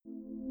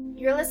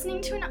You're listening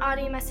to an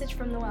audio message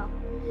from The Well,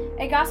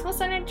 a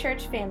gospel-centered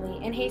church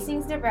family in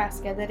Hastings,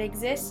 Nebraska that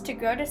exists to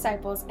grow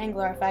disciples and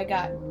glorify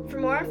God. For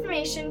more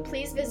information,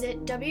 please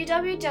visit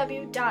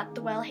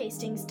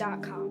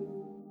www.thewellhastings.com.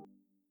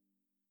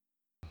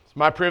 It's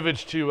my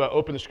privilege to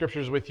open the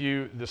scriptures with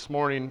you this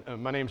morning.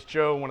 My name's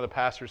Joe, one of the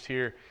pastors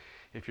here.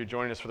 If you're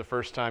joining us for the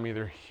first time,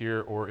 either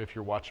here or if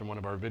you're watching one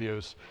of our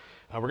videos.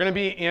 We're going to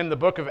be in the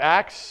book of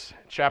Acts,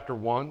 chapter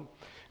 1.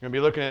 We're going to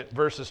be looking at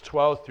verses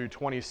 12 through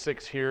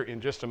 26 here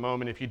in just a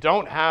moment. If you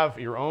don't have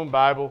your own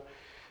Bible,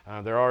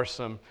 there are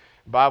some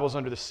Bibles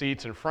under the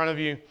seats in front of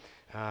you.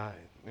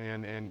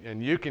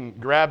 And you can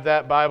grab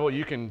that Bible.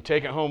 You can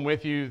take it home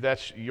with you.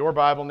 That's your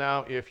Bible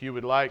now if you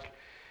would like.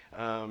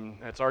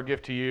 That's our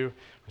gift to you.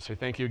 I say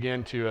thank you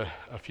again to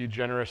a few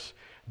generous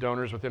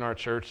donors within our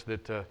church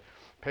that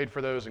paid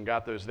for those and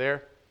got those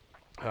there.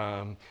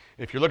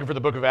 If you're looking for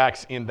the book of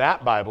Acts in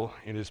that Bible,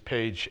 it is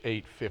page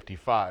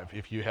 855.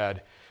 If you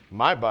had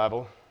my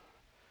Bible,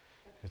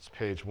 it's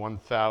page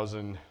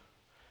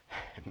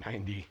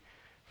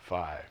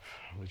 1095.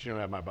 But you don't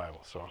have my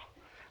Bible, so.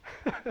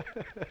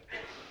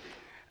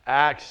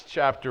 Acts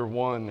chapter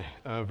 1,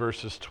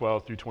 verses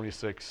 12 through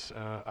 26.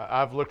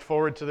 I've looked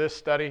forward to this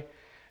study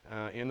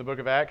in the book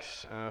of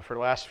Acts for the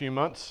last few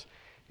months,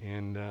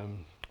 and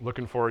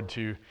looking forward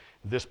to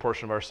this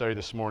portion of our study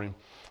this morning.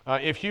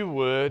 If you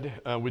would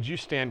you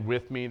stand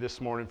with me this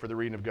morning for the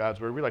reading of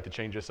God's Word? We like to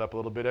change this up a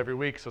little bit every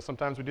week, so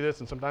sometimes we do this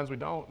and sometimes we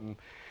don't. And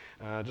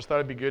just thought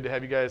it'd be good to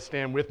have you guys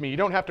stand with me. You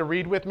don't have to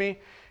read with me.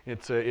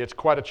 It's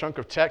quite a chunk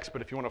of text,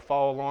 but if you want to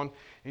follow along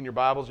in your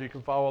Bibles, you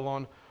can follow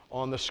along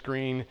on the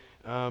screen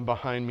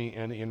behind me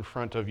and in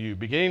front of you.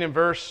 Beginning in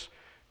verse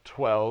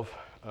 12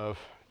 of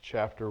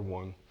chapter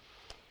 1. It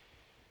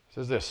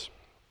says this.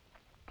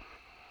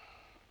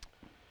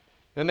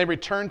 Then they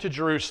returned to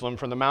Jerusalem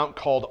from the mount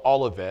called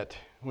Olivet,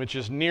 which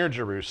is near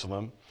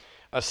Jerusalem,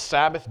 a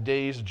Sabbath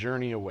day's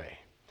journey away.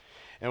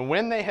 And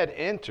when they had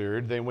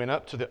entered, they went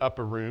up to the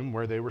upper room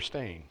where they were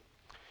staying.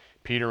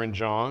 Peter and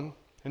John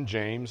and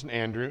James and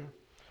Andrew,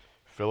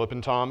 Philip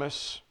and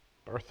Thomas,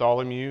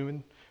 Bartholomew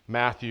and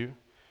Matthew,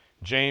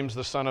 James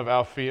the son of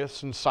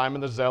Alphaeus and Simon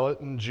the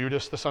Zealot and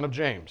Judas the son of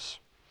James.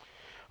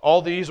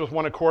 All these with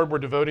one accord were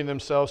devoting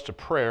themselves to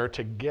prayer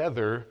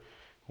together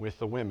with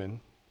the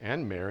women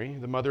and Mary,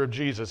 the mother of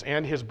Jesus,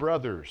 and his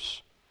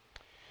brothers.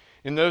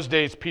 In those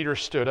days, Peter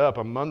stood up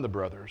among the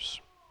brothers.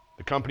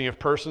 The company of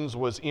persons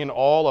was in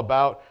all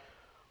about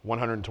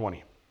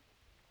 120.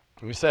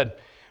 And he said,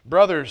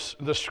 "Brothers,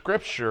 the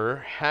scripture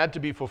had to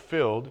be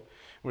fulfilled,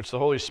 which the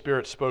Holy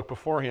Spirit spoke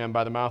beforehand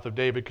by the mouth of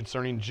David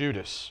concerning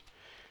Judas,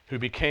 who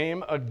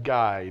became a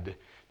guide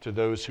to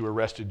those who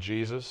arrested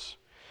Jesus.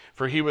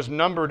 For he was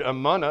numbered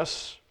among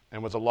us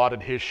and was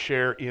allotted his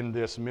share in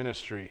this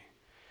ministry.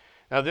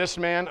 Now this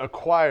man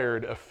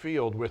acquired a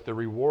field with the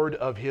reward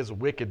of his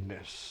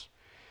wickedness.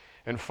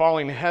 And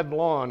falling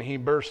headlong, he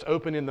burst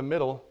open in the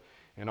middle,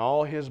 and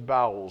all his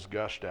bowels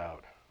gushed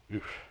out."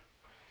 Oof.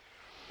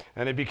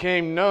 "And it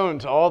became known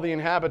to all the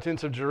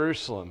inhabitants of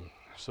Jerusalem,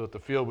 so that the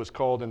field was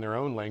called in their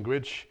own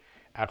language,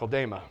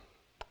 Akeldama,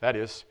 that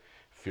is,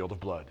 field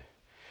of blood.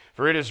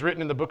 For it is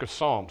written in the book of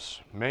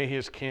Psalms, may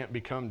his camp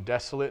become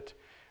desolate,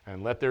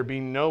 and let there be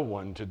no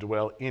one to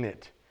dwell in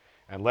it,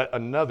 and let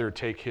another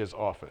take his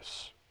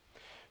office.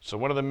 So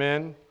one of the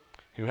men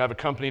who have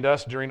accompanied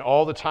us during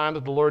all the time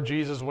that the Lord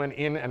Jesus went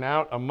in and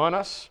out among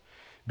us,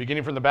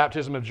 beginning from the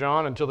baptism of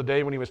John until the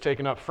day when he was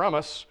taken up from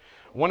us,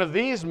 one of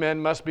these men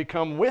must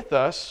become with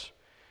us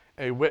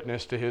a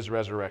witness to his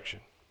resurrection."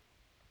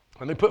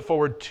 And they put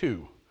forward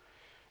two,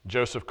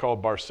 Joseph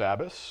called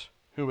Barsabbas,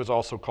 who was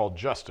also called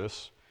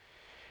Justus,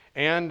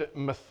 and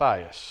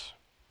Matthias.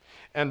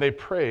 And they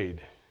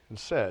prayed and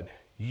said,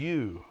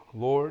 "You,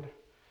 Lord,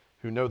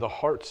 who know the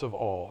hearts of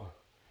all,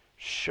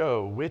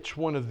 show which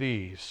one of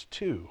these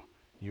two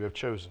you have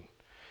chosen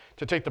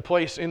to take the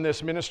place in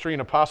this ministry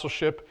and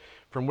apostleship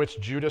from which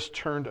Judas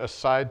turned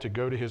aside to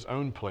go to his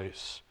own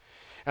place."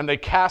 And they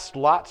cast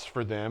lots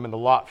for them, and the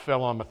lot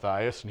fell on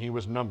Matthias, and he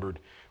was numbered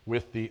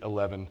with the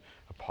 11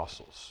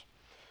 apostles.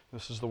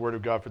 This is the word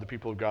of God for the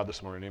people of God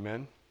this morning.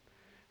 Amen.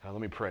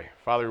 Let me pray.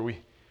 Father,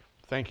 we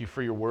thank you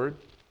for your word,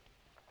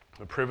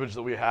 the privilege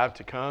that we have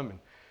to come and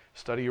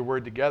study your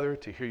word together,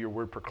 to hear your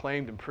word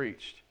proclaimed and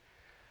preached.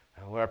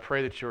 Lord, I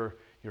pray that your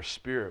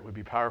Spirit would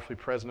be powerfully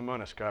present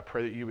among us. God, I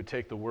pray that you would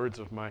take the words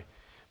of my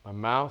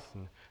mouth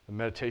and the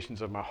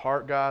meditations of my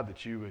heart, God,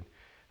 that you would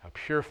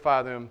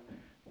purify them.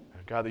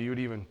 God, that you would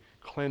even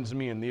cleanse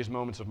me in these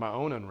moments of my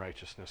own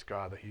unrighteousness,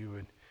 God, that you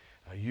would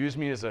use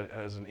me as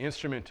an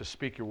instrument to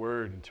speak your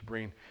word and to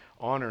bring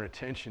honor and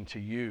attention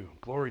to you,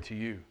 glory to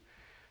you.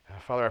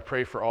 Father, I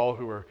pray for all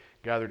who are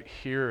gathered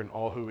here and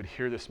all who would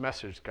hear this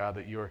message, God,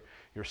 that your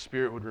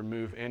Spirit would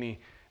remove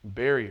any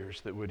barriers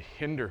that would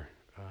hinder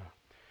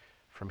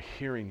from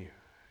hearing you.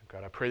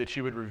 God, I pray that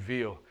you would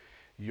reveal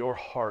your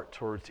heart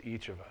towards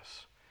each of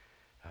us.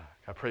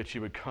 I pray that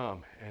you would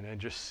come and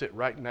just sit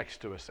right next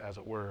to us, as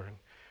it were, and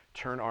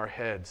turn our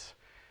heads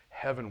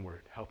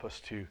heavenward. Help us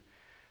to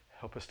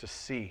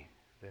see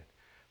that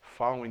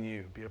following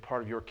you, be a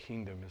part of your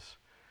kingdom, is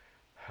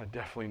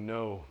definitely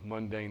no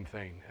mundane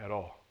thing at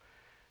all.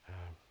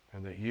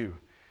 And that you,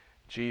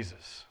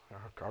 Jesus,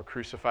 our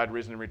crucified,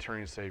 risen, and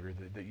returning Savior,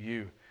 that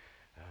you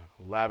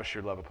lavish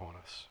your love upon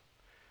us.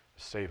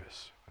 Save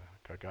us.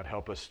 God,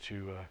 help us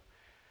to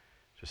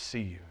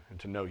see you and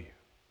to know you.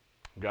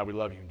 God, we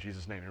love you. In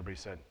Jesus' name, everybody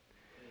said,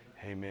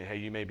 amen. Hey,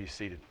 you may be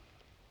seated.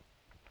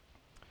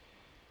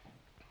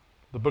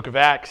 The book of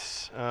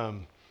Acts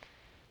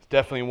is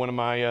definitely one of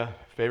my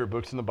favorite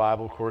books in the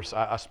Bible. Of course,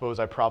 I suppose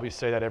I probably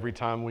say that every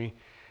time we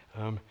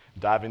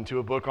dive into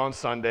a book on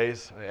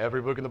Sundays.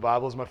 Every book in the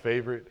Bible is my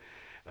favorite.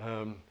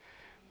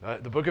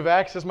 The book of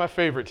Acts is my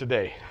favorite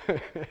today.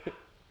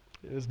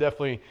 It is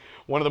definitely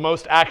one of the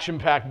most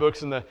action-packed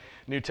books in the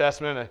New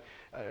Testament.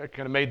 I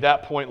kind of made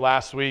that point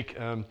last week.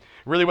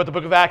 Really what the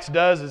book of Acts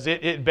does is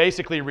it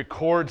basically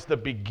records the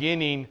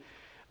beginning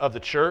of the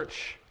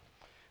church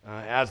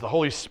as the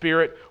Holy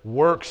Spirit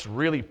works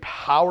really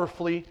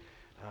powerfully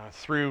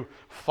through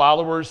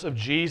followers of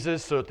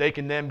Jesus so that they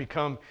can then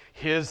become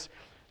His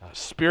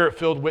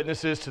Spirit-filled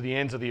witnesses to the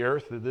ends of the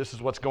earth. This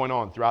is what's going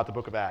on throughout the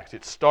book of Acts.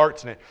 It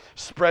starts and it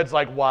spreads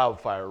like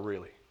wildfire,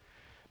 really.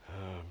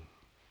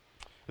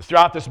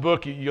 Throughout this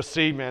book, you'll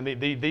see, man,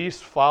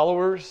 these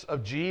followers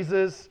of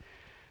Jesus,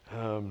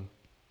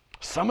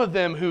 some of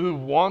them who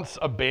once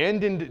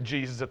abandoned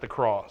Jesus at the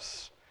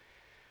cross,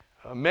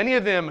 many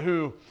of them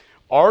who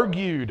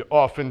argued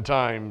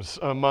oftentimes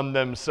among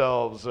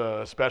themselves,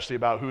 especially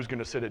about who's going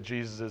to sit at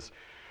Jesus'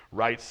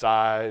 right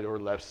side or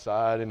left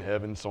side in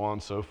heaven, so on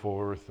and so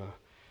forth.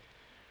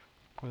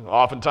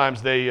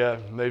 Oftentimes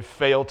they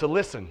failed to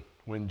listen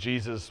when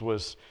Jesus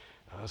was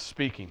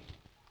speaking.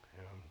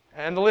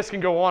 And the list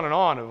can go on and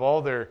on of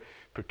all their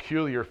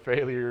peculiar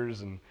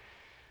failures. And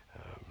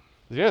at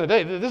the end of the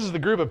day, this is the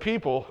group of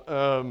people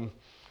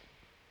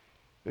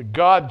that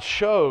God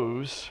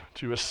chose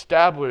to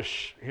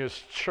establish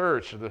His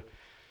church at the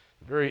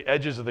very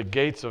edges of the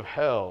gates of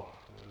hell.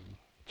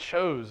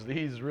 Chose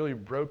these really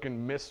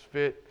broken,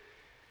 misfit,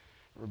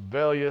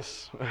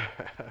 rebellious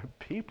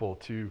people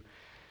to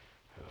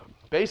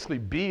basically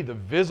be the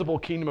visible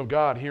kingdom of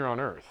God here on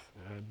earth.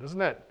 Doesn't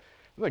that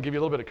give you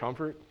a little bit of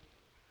comfort?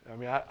 I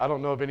mean, I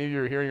don't know if any of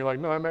you are here and you're like,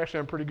 no,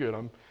 I'm pretty good.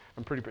 I'm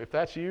pretty. If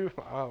that's you,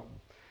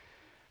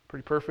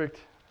 pretty perfect.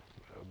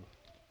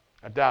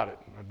 I doubt it.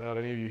 I doubt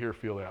any of you here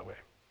feel that way.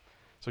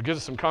 So it gives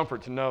us some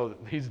comfort to know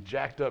that these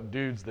jacked up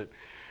dudes that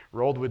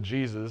rolled with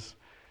Jesus,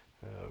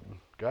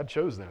 God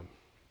chose them.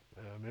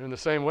 And in the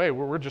same way,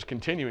 we're just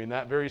continuing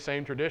that very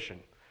same tradition.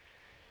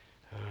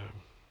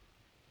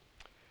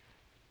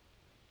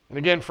 And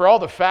again, for all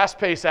the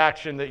fast-paced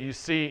action that you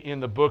see in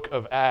the book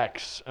of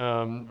Acts,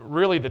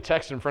 really the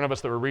text in front of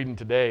us that we're reading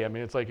today, I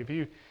mean, it's like if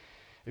you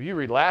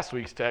read last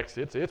week's text,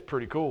 it's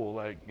pretty cool.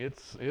 Like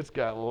it's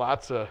got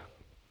lots of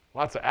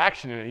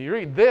action in it. You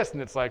read this,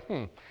 and it's like,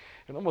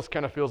 it almost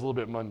kind of feels a little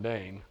bit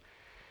mundane.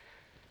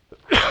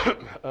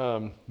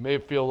 May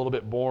feel a little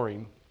bit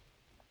boring.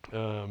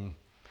 And,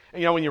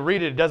 when you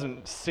read it, it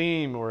doesn't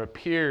seem or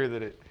appear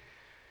that it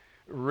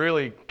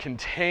really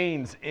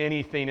contains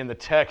anything in the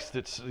text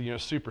that's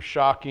super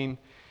shocking.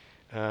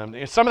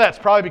 And some of that's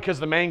probably because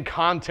the main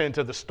content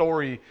of the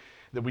story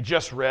that we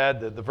just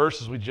read, the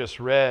verses we just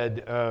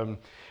read,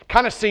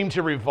 kind of seem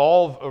to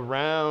revolve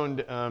around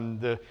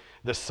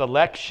the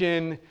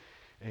selection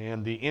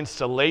and the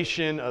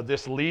installation of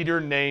this leader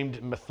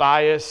named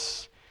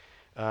Matthias,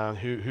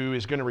 who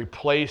is going to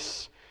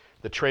replace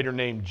the traitor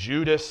named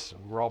Judas.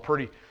 We're all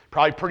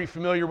probably pretty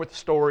familiar with the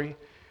story.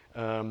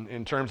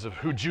 In terms of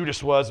who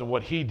Judas was and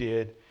what he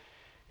did.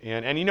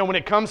 And when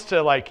it comes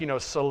to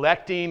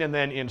selecting and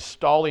then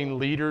installing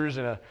leaders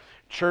in a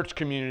church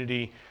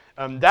community,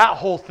 that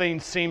whole thing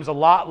seems a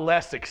lot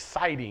less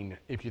exciting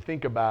if you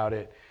think about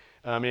it.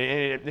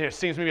 It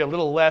seems maybe a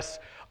little less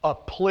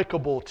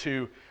applicable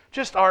to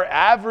just our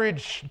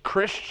average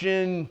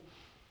Christian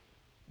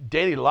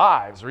daily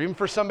lives, or even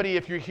for somebody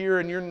if you're here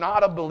and you're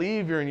not a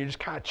believer and you're just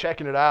kind of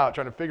checking it out,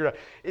 trying to figure it out.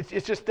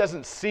 It just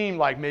doesn't seem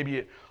like maybe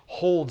it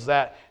holds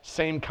that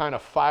same kind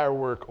of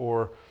firework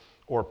or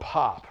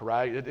pop,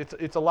 right?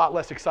 It's a lot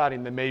less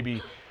exciting than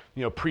maybe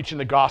preaching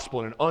the gospel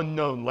in an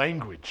unknown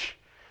language,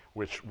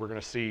 which we're going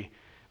to see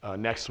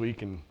next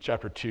week in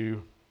chapter 2.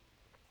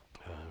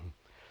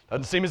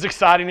 Doesn't seem as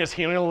exciting as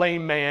healing a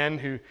lame man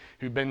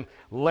who'd been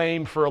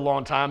lame for a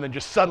long time and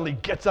just suddenly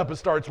gets up and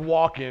starts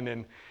walking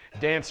and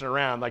dancing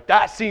around. Like,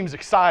 that seems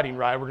exciting,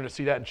 right? We're going to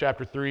see that in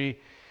chapter 3.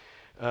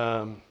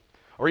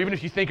 Or even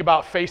if you think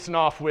about facing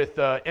off with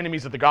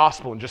enemies of the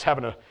gospel and just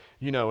having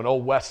an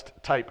Old West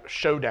type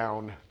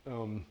showdown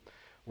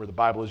where the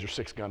Bible is your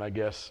six gun, I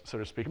guess, so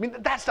to speak. I mean,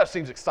 that stuff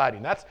seems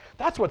exciting.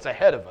 That's what's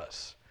ahead of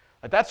us.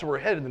 Like, that's where we're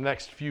headed in the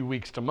next few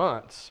weeks to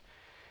months.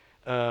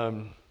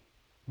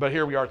 But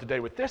here we are today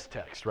with this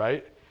text,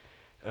 right?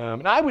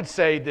 And I would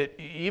say that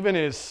even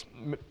as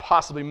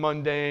possibly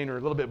mundane or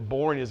a little bit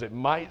boring as it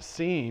might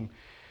seem,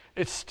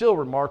 it's still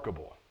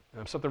remarkable.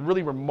 Something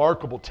really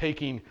remarkable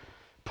taking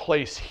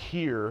place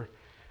here.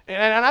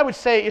 And I would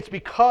say it's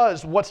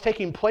because what's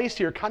taking place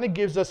here kind of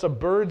gives us a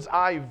bird's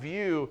eye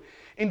view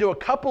into a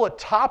couple of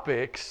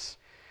topics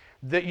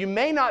that you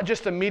may not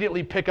just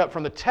immediately pick up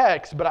from the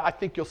text, but I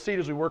think you'll see it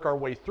as we work our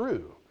way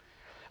through.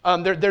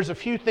 There's a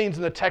few things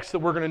in the text that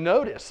we're going to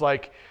notice,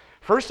 like,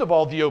 first of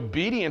all, the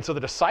obedience of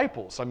the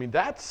disciples. I mean,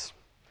 that's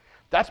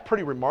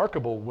pretty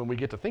remarkable when we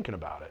get to thinking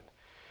about it.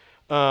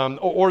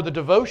 Or the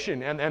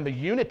devotion and the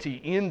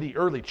unity in the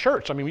early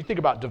church. I mean, we think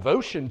about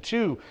devotion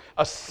to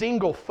a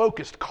single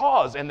focused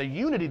cause and the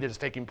unity that is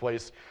taking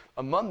place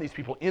among these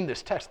people in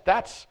this text.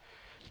 That's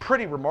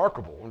pretty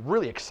remarkable and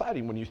really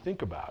exciting when you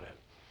think about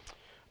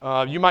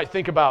it. You might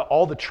think about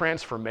all the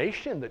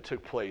transformation that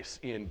took place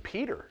in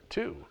Peter,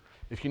 too,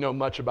 if you know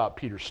much about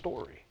Peter's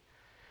story.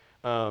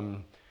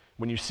 When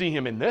you see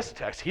him in this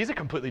text, he's a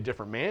completely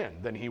different man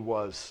than he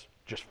was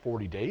just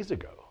 40 days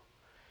ago.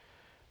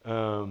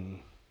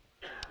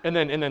 And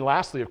then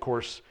lastly, of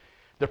course,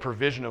 the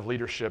provision of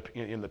leadership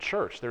in the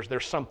church.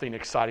 There's something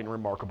exciting and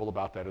remarkable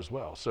about that as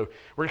well. So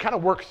we're going to kind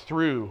of work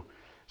through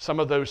some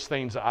of those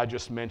things that I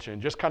just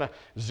mentioned, just kind of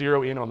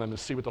zero in on them and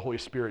see what the Holy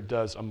Spirit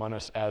does among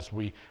us as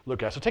we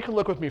look at it. So take a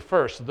look with me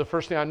first. The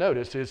first thing I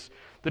notice is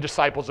the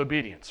disciples'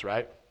 obedience,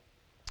 right?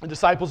 The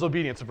disciples'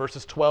 obedience in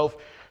verses 12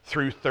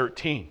 through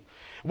 13.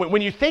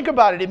 When you think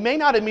about it, it may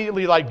not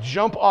immediately like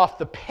jump off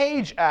the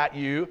page at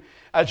you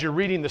as you're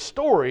reading the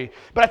story,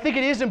 but I think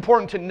it is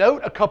important to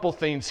note a couple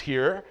things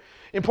here.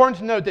 Important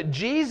to note that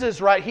Jesus,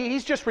 right,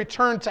 he's just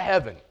returned to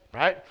heaven,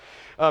 right?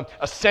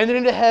 Ascended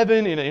into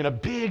heaven in a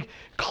big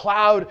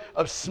cloud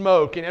of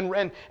smoke.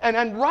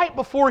 And right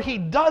before he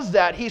does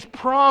that, he's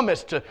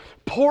promised to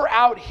pour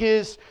out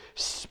his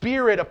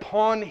Spirit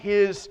upon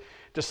his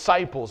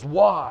disciples.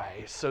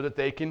 Why? So that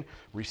they can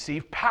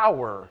receive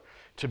power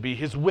to be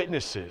his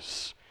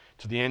witnesses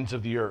to the ends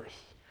of the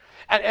earth.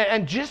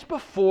 And just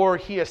before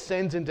he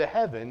ascends into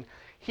heaven,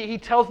 he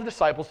tells the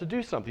disciples to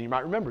do something. You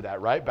might remember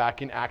that, right?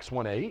 Back in Acts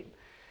 1:8.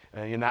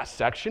 In that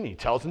section, he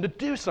tells them to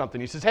do something.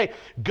 He says, hey,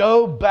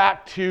 go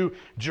back to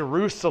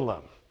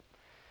Jerusalem.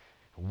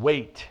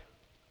 Wait.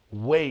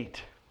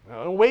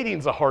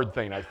 Waiting's a hard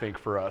thing, I think,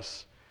 for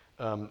us,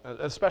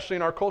 especially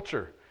in our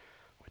culture.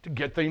 We have to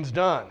get things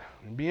done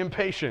and be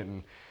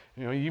impatient. And,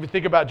 you even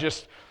think about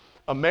just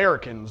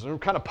Americans, we're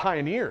kind of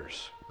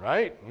pioneers,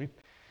 right?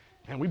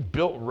 We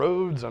built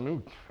roads. This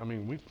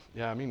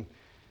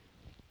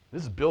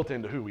is built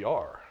into who we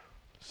are.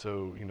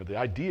 So, the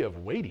idea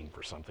of waiting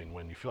for something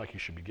when you feel like you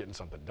should be getting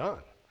something done,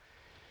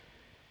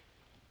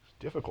 it's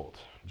difficult.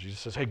 Jesus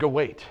says, hey, go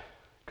wait.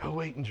 Go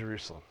wait in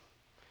Jerusalem.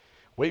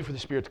 Wait for the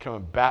Spirit to come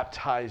and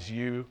baptize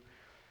you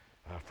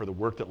for the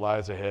work that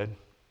lies ahead.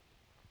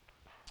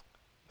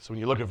 So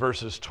when you look at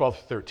verses 12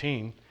 to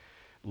 13,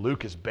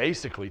 Luke is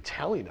basically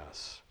telling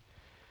us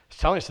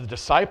that the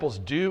disciples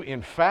do,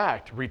 in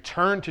fact,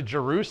 return to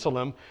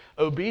Jerusalem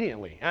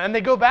obediently. And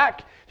they go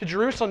back to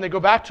Jerusalem. They go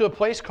back to a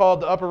place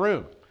called the Upper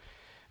Room.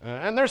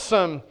 And there's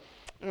some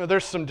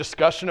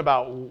discussion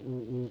about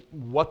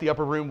what the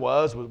Upper Room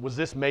was. Was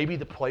this maybe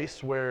the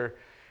place where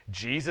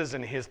Jesus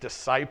and his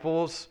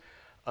disciples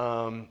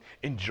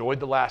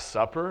enjoyed the Last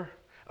Supper?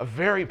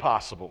 Very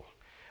possible.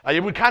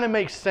 It would kind of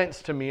make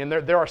sense to me. And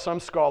there are some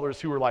scholars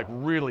who are like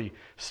really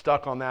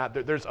stuck on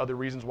that. There's other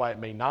reasons why it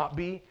may not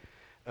be.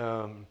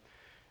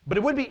 But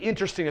it would be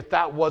interesting if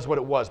that was what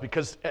it was,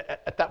 because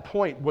at that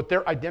point, what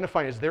they're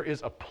identifying is there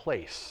is a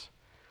place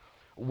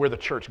where the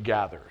church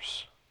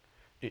gathers.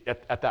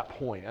 At that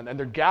point. And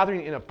they're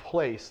gathering in a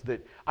place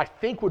that I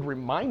think would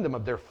remind them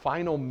of their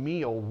final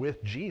meal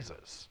with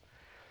Jesus.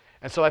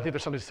 And so I think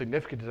there's something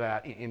significant to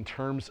that in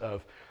terms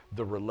of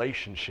the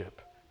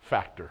relationship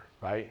factor,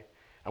 right?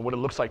 And what it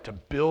looks like to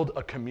build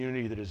a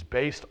community that is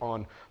based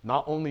on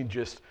not only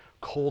just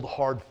cold,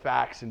 hard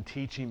facts and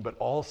teaching, but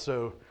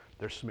also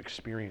there's some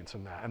experience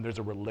in that. And there's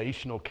a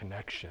relational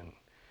connection.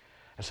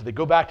 And so they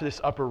go back to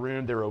this upper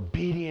room. They're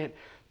obedient.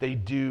 They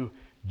do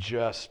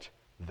just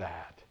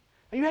that.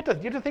 And you have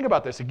to think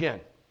about this again.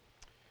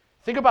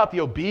 Think about the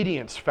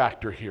obedience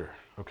factor here,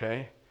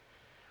 okay?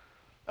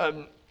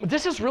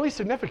 This is really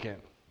significant,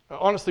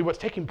 honestly, what's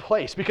taking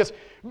place. Because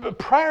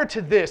prior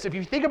to this, if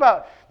you think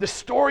about the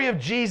story of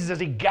Jesus as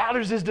he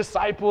gathers his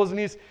disciples and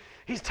he's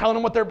telling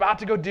them what they're about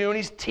to go do, and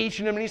he's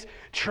teaching them, and he's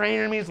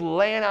training them, he's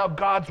laying out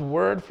God's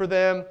word for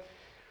them.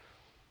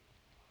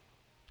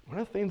 One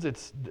of the things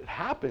that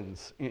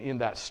happens in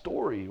that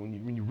story,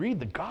 when you read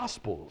the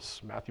Gospels,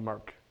 Matthew,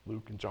 Mark,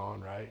 Luke, and John,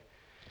 right?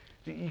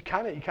 You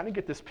kind of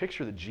get this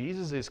picture that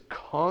Jesus is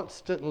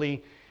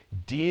constantly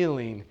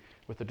dealing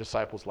with the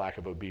disciples' lack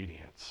of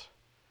obedience.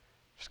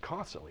 Just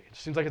constantly. It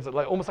seems like it's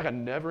almost like a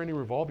never-ending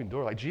revolving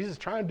door. Like Jesus is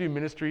trying to do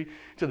ministry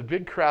to the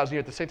big crowds, and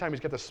yet at the same time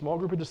he's got this small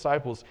group of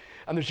disciples,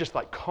 and there's just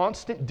like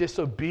constant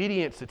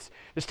disobedience that's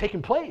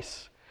taking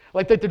place.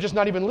 Like they're just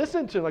not even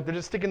listening to him. Like they're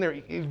just sticking their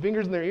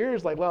fingers in their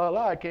ears like, la, la,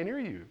 la, I can't hear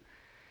you.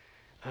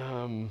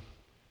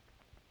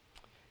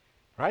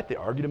 Right? They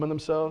argued among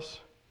themselves.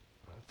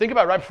 Think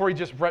about right before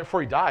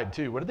he died,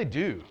 too. What did they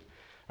do?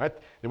 Right?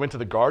 They went to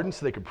the garden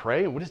so they could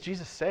pray. And what does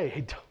Jesus say?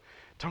 Hey,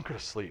 don't go to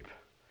sleep.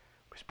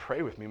 Please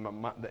pray with me.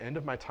 The end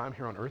of my time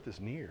here on earth is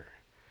near.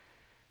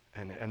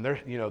 And they're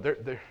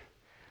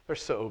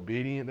so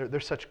obedient.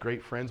 They're such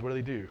great friends.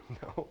 What do?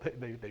 No,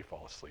 they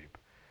fall asleep.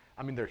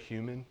 I mean, they're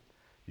human.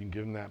 You can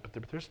give them that, but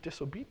there's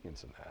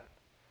disobedience in that.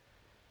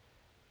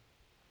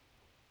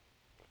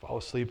 Fall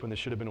asleep when they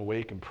should have been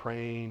awake and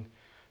praying.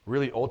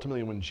 Really,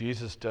 ultimately, when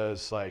Jesus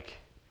does like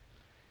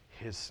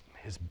his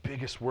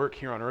biggest work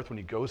here on earth, when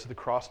he goes to the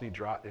cross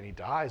and he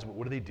dies,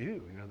 what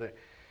do?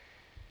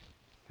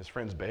 His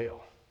friends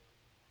bail.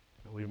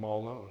 They leave him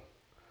all alone.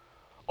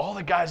 All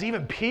the guys,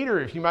 even Peter,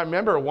 if you might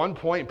remember, at one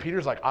point,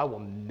 Peter's like, I will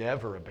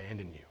never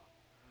abandon you.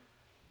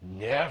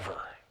 Never.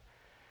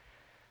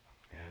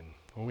 And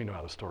well, we know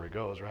how the story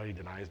goes, right? He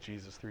denies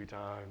Jesus 3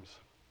 times.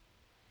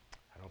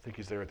 I don't think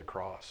he's there at the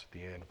cross at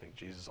the end. I think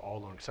Jesus is all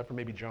alone, except for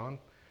maybe John.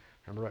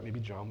 Remember, right?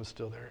 Maybe John was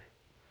still there.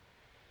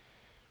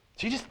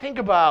 So you just think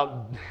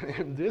about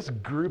this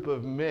group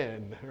of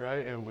men,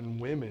 right? And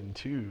women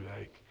too.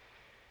 Like,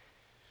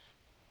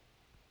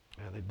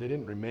 they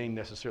didn't remain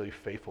necessarily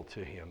faithful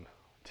to him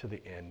to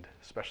the end,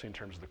 especially in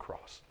terms of the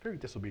cross. Very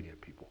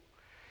disobedient people.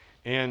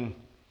 And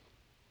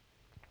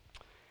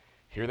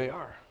here they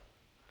are.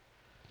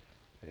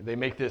 They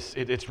make this,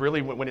 it's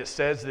really, when it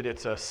says that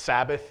it's a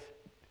Sabbath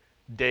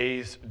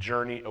day's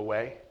journey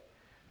away,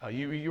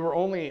 you were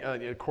only,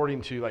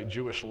 according to like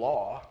Jewish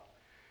law,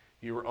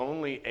 you were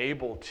only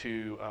able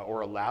to,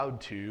 or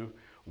allowed to,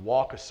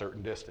 walk a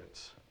certain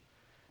distance.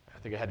 I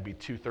think it had to be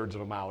 2/3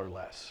 of a mile or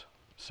less.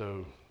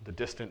 So the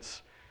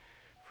distance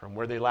from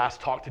where they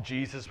last talked to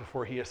Jesus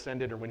before he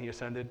ascended or when he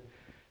ascended,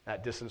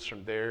 that distance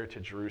from there to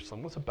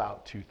Jerusalem was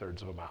about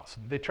 2/3 of a mile.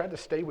 So they tried to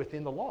stay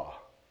within the law,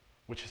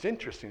 which is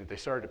interesting that they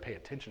started to pay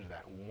attention to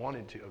that and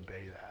wanted to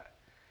obey that.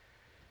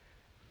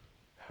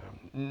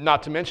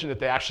 Not to mention that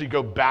they actually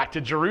go back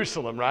to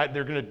Jerusalem, right?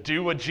 They're going to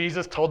do what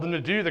Jesus told them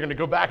to do. They're going to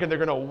go back and they're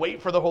going to wait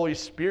for the Holy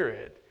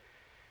Spirit.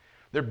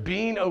 They're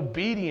being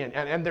obedient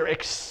and they're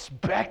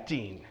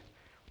expecting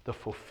the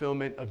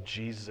fulfillment of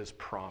Jesus'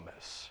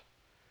 promise.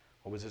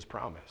 What was his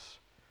promise?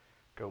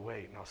 Go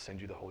wait and I'll send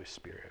you the Holy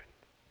Spirit.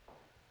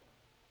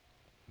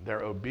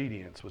 Their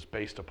obedience was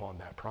based upon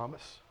that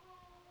promise.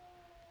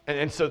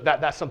 And so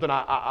that's something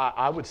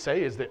I would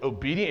say is that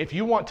obedience, if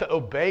you want to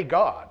obey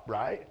God,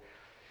 right?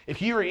 If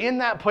you're in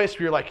that place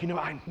where you're like,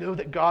 I know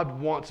that God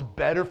wants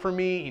better for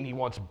me and he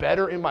wants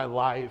better in my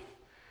life,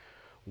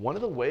 one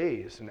of the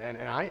ways, and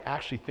I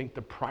actually think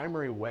the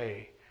primary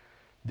way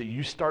that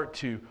you start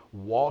to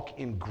walk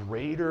in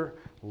greater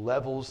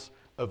levels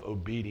of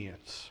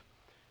obedience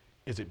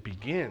is it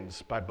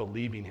begins by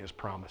believing his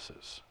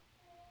promises.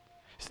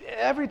 See,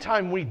 every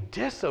time we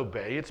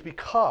disobey, it's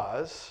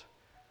because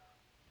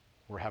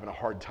we're having a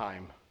hard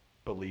time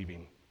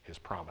believing his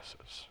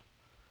promises,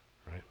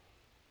 right?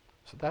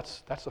 So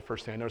that's the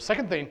first thing I noticed.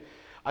 Second thing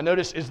I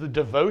noticed is the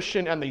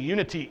devotion and the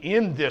unity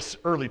in this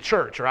early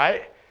church,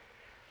 right?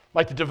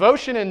 Like the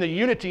devotion and the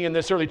unity in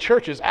this early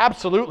church is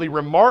absolutely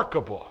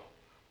remarkable.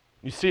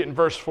 You see it in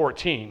verse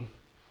 14.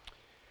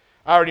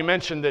 I already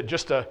mentioned that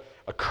just a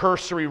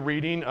cursory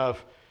reading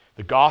of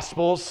the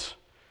Gospels,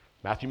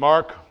 Matthew,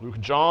 Mark, Luke,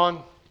 and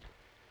John.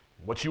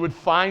 What you would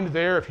find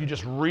there, if you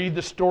just read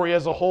the story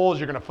as a whole, is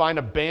you're going to find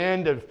a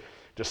band of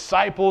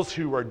disciples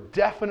who are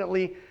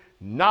definitely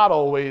not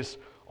always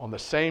on the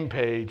same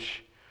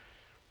page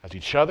as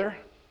each other.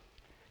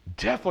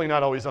 Definitely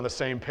not always on the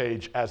same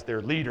page as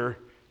their leader,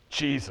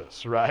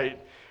 Jesus, right?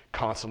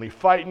 Constantly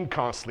fighting,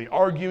 constantly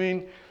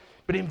arguing.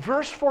 But in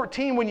verse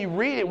 14, when you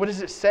read it, what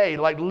does it say?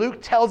 Like Luke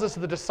tells us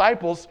the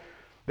disciples,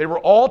 they were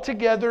all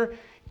together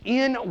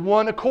in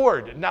one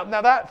accord.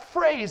 Now that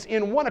phrase,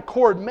 in one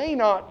accord, may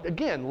not,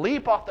 again,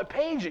 leap off the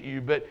page at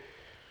you, but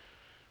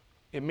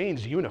it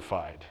means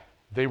unified.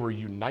 They were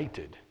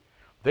united.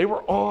 They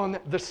were on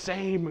the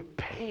same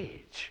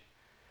page.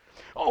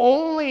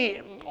 Only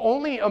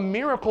a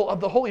miracle of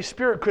the Holy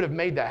Spirit could have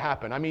made that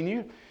happen. I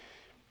mean,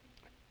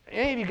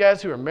 any of you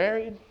guys who are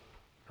married,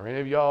 or any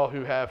of y'all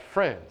who have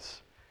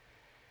friends,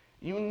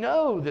 you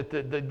know that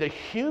the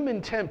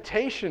human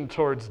temptation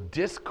towards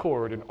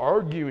discord and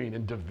arguing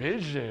and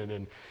division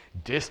and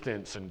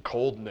distance and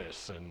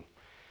coldness and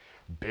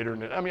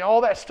bitterness, I mean,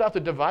 all that stuff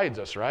that divides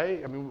us,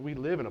 right? I mean, we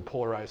live in a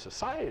polarized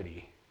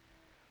society.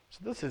 So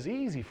this is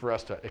easy for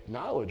us to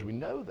acknowledge. We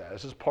know that.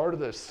 This is part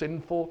of the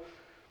sinful,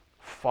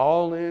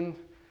 fallen,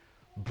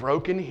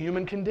 broken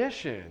human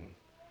condition.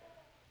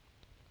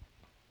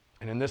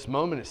 And in this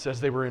moment, it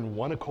says they were in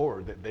one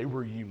accord, that they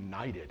were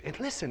united. And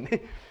listen,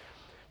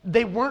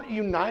 they weren't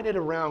united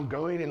around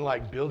going and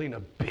like building a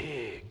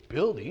big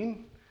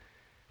building,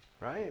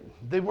 right?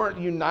 They weren't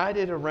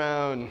united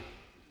around,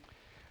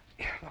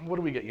 what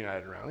do we get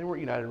united around? They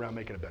weren't united around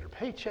making a better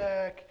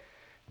paycheck.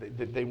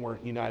 They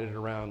weren't united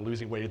around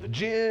losing weight at the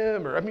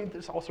gym, or I mean,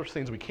 there's all sorts of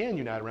things we can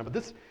unite around.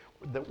 But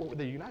what were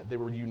they united? They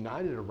were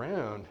united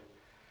around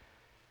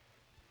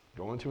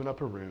going to an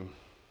upper room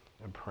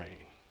and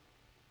praying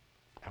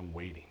and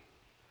waiting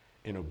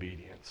in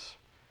obedience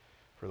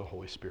for the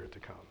Holy Spirit to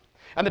come.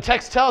 And the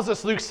text tells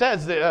us, Luke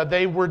says, that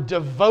they were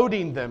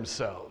devoting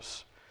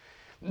themselves.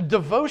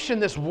 Devotion,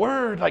 this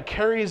word, like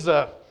carries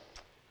a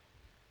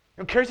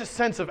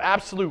sense of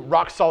absolute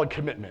rock-solid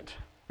commitment.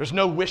 There's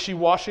no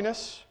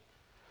wishy-washiness.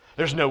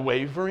 There's no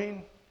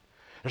wavering.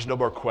 There's no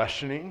more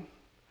questioning.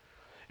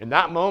 In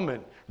that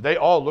moment, they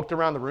all looked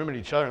around the room at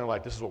each other and they're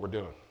like, this is what we're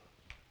doing.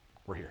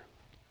 We're here.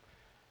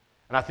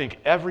 And I think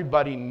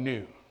everybody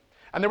knew.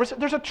 And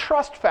there's a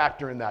trust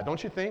factor in that,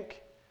 don't you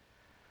think?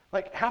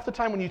 Like half the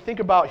time when you think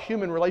about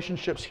human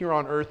relationships here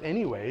on earth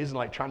anyways, and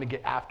like trying to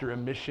get after a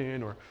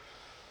mission or,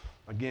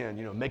 again,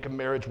 make a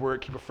marriage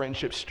work, keep a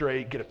friendship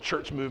straight, get a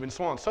church moving,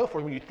 so on and so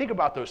forth. When you think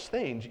about those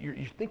things, you're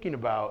thinking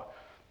about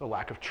the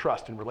lack of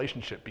trust in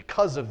relationship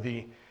because of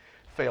the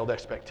failed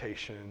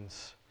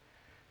expectations,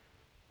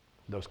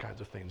 those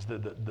kinds of things,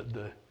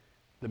 the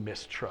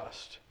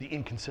mistrust, the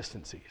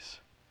inconsistencies.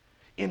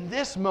 In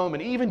this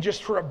moment, even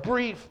just for a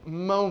brief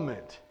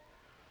moment,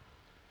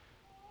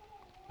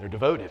 they're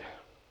devoted.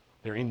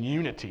 They're in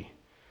unity.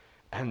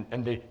 And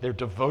they're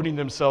devoting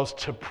themselves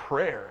to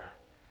prayer.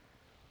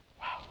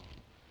 Wow.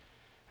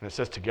 And it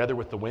says, together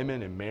with the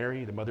women and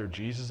Mary, the mother of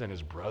Jesus, and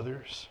his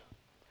brothers.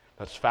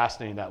 That's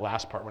fascinating, that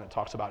last part when it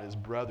talks about his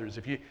brothers.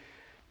 If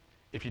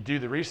you do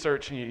the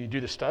research and you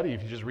do the study,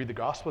 if you just read the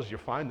Gospels,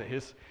 you'll find that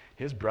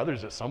his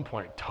brothers at some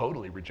point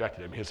totally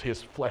rejected him,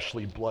 his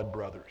fleshly blood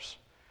brothers.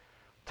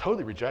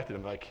 Totally rejected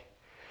him.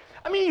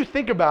 You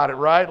think about it,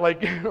 right?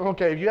 Like,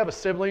 okay, if you have a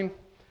sibling,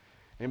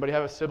 anybody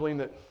have a sibling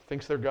that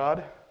thinks they're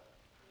God?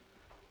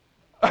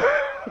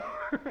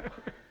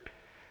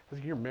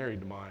 You're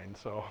married to mine,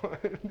 so.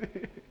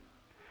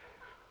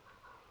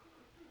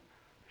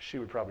 She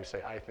would probably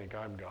say, I think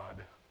I'm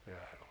God.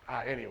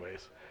 Yeah.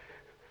 Anyways.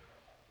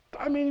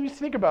 You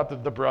think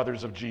about the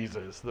brothers of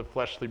Jesus, the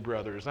fleshly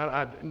brothers.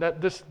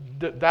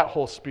 That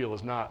whole spiel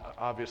is not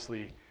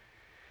obviously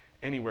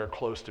anywhere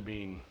close to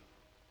being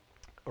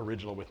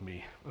original with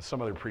me.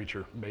 Some other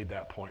preacher made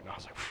that point, and I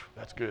was like,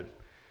 that's good.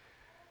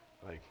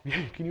 Like,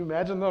 can you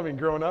imagine though?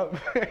 Growing up,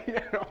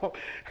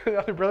 the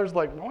other brother's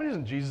like, why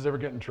doesn't Jesus ever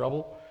get in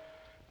trouble?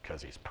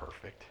 Because he's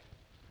perfect.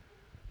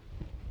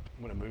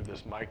 I'm going to move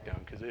this mic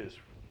down because it is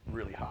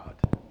really hot.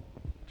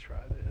 Try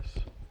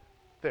this.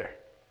 There.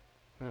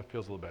 That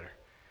feels a little better.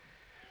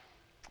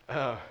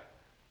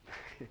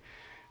 Can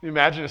you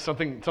imagine if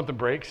something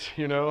breaks,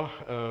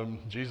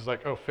 Jesus is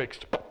like, oh,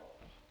 fixed.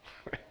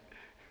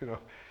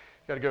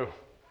 Got to go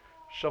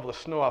shovel the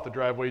snow off the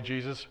driveway,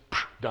 Jesus.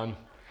 Done.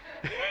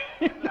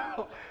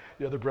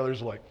 The other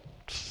brothers are like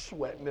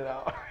sweating it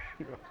out.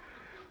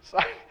 So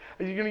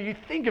you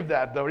think of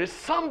that though. At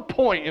some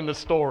point in the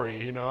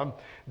story, I'm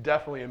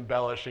definitely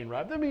embellishing,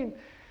 right?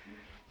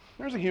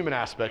 There's a human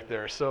aspect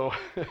there. So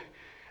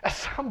at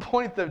some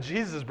point though,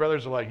 Jesus'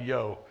 brothers are like,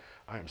 yo,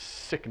 I am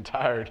sick and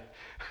tired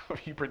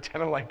of you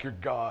pretending like you're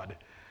God.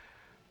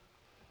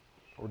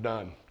 We're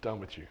done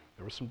with you.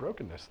 There was some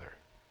brokenness there.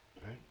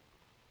 Right?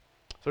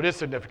 So it is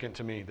significant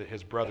to me that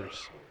his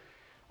brothers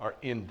are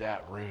in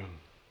that room.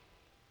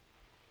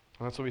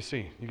 And that's what we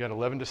see. You got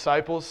 11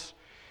 disciples.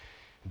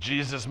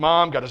 Jesus'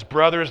 mom got his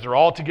brothers. They're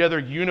all together,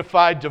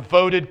 unified,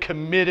 devoted,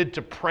 committed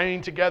to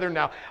praying together.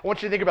 Now, I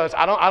want you to think about this.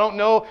 I don't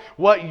know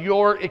what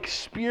your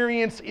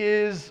experience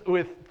is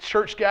with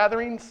church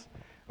gatherings.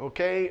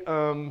 Okay?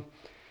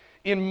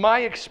 In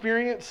my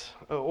experience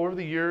over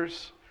the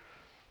years,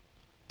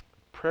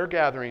 prayer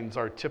gatherings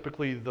are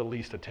typically the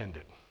least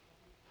attended.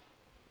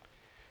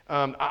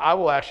 I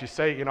will actually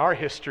say in our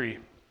history,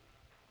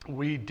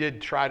 we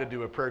did try to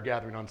do a prayer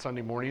gathering on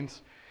Sunday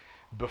mornings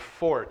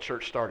before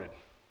church started.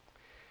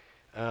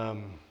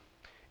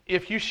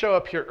 If you show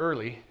up here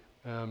early,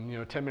 10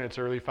 minutes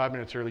early, 5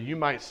 minutes early, you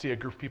might see a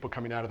group of people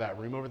coming out of that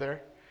room over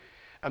there.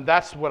 And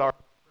that's what our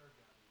prayer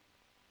gathering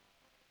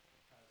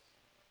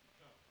has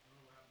become. I don't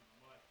know what happened to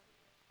the mic,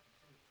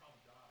 but it's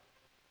probably died.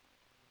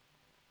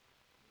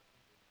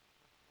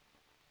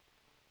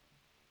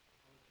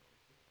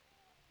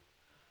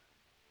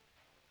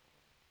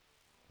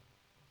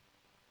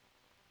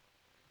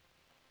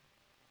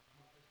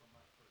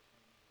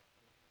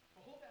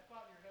 Well, hold that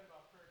thought in your head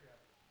about prayer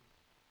gatherings, because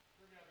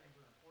prayer gatherings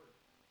are important.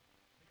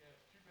 I think it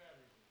has 2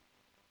 batteries in it.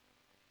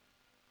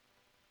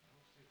 I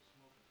don't see it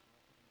smoking, so I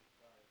don't think it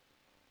died.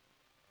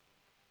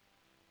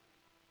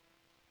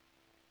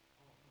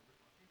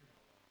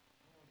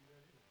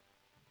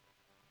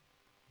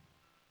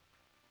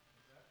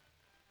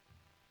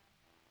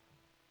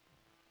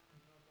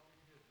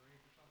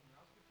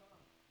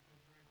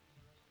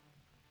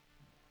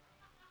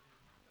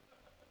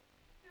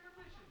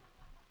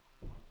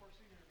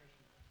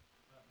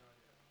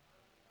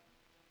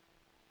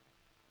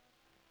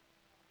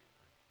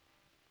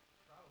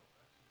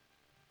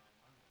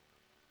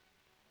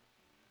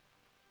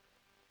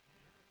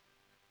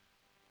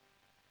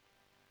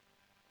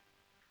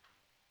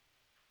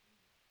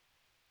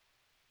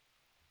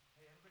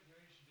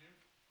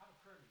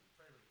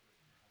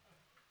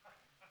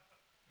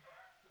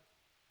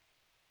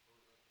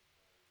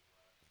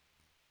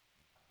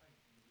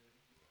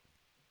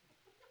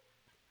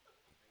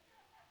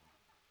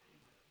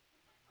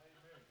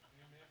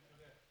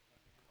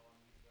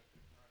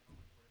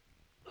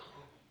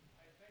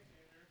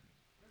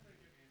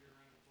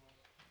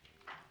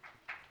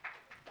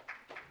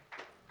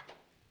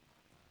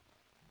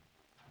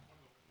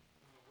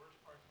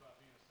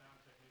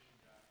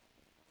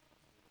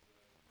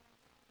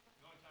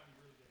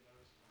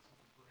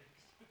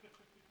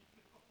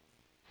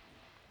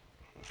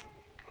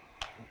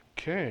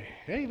 Okay.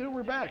 Hey, there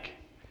we're back.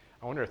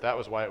 I wonder if that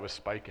was why it was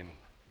spiking,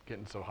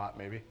 getting so hot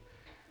maybe,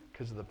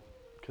 because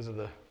of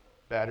the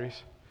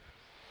batteries.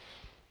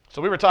 So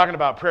we were talking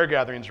about prayer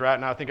gatherings, right?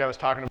 And I think I was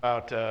talking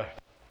about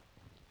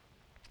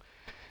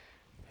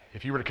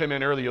if you were to come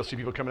in early, you'll see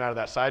people coming out of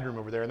that side room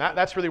over there. And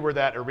that's really where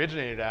that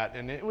originated at.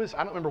 And it was,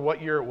 I don't remember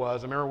what year it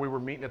was. I remember we were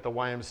meeting at the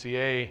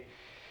YMCA,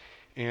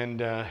 and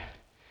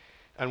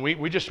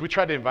we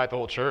tried to invite the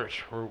whole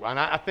church. And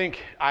I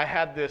think I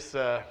had this,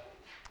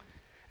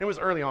 it was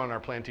early on in our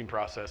planting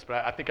process,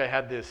 but I think I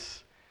had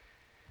this,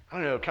 I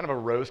don't know, kind of a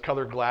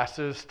rose-colored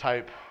glasses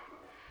type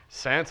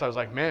sense. I was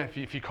like, man,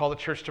 if you call the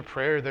church to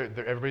prayer,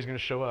 everybody's going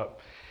to show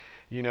up,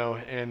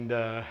 and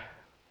it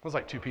was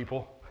like 2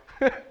 people.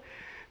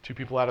 2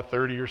 people out of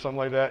 30 or something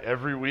like that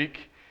every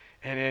week.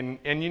 And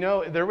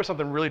there was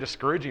something really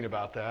discouraging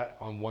about that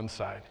on one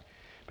side,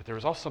 but there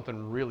was also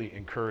something really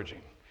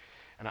encouraging.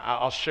 And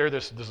I'll share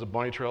this. This is a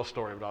bunny trail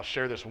story, but I'll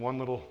share this one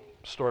little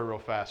story real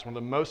fast. One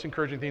of the most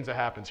encouraging things that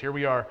happens, here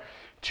we are,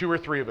 2 or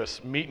 3 of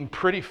us meeting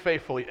pretty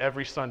faithfully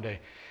every Sunday.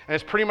 And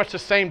it's pretty much the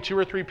same 2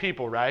 or 3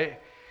 people, right?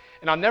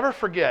 And I'll never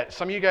forget,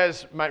 some of you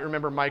guys might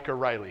remember Micah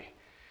Riley.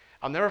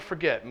 I'll never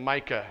forget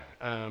Micah.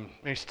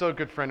 He's still a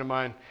good friend of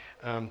mine.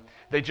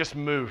 They just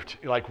moved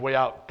like way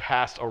out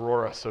past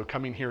Aurora, so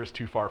coming here is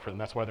too far for them.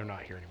 That's why they're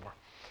not here anymore.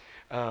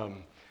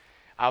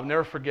 I'll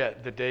never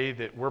forget the day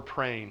that we're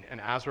praying,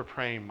 and as we're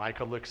praying,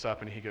 Micah looks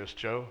up and he goes,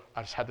 Joe,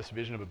 I just had this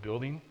vision of a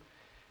building,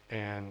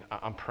 and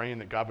I'm praying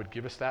that God would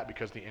give us that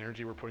because the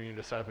energy we're putting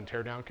into set up and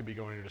tear down could be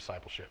going into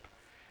discipleship.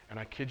 And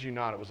I kid you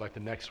not, it was like the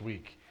next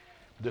week,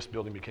 this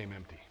building became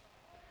empty.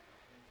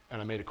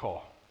 And I made a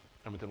call.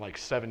 And within like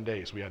 7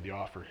 days, we had the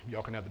offer.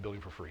 Y'all can have the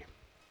building for free.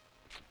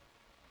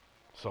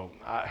 So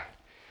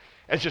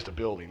it's just a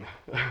building.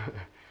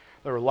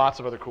 There were lots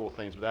of other cool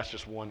things, but that's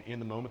just one in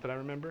the moment that I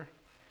remember.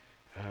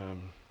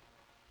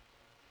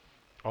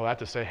 All that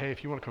to say, hey,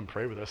 if you want to come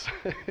pray with us,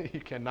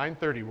 you can.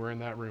 9:30, we're in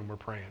that room, we're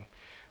praying.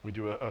 We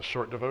do a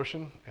short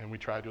devotion, and we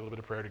try to do a little bit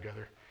of prayer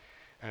together.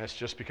 And it's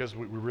just because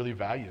we really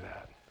value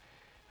that.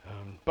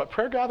 But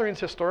prayer gatherings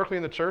historically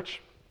in the church,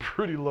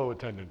 pretty low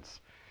attendance.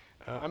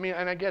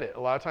 And I get it. A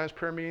lot of times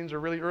prayer meetings are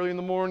really early in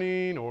the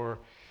morning, or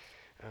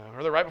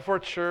they're right before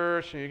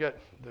church. And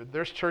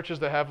there's churches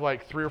that have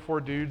like 3 or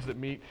 4 dudes that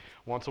meet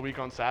once a week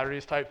on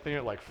Saturdays type thing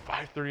at like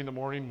 5:30 in the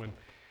morning when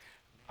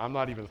I'm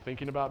not even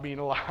thinking about being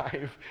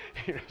alive.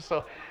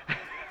 So,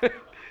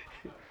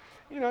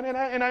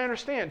 and I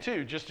understand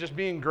too. Just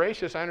being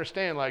gracious, I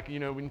understand. Like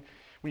when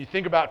you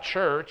think about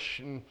church,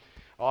 and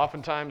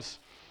oftentimes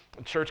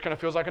church kind of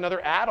feels like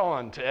another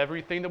add-on to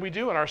everything that we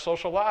do in our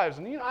social lives.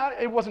 And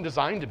it wasn't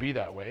designed to be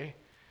that way.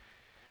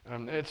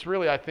 It's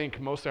really, I think,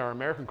 mostly our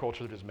American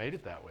culture that has made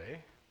it that way.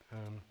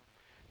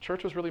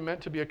 Church was really meant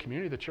to be a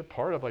community that you're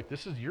part of. Like,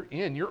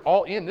 you're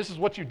all in. This is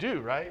what you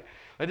do, right?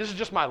 Like, this is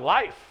just my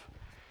life.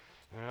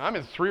 I'm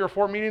in 3 or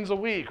 4 meetings a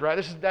week,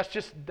 right?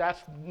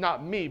 That's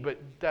not me, but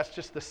that's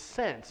just the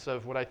sense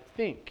of what I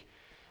think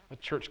a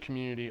church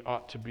community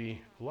ought to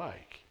be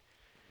like.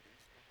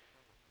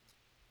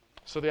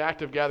 So the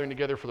act of gathering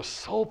together for the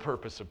sole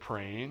purpose of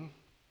praying,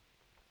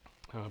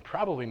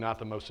 probably not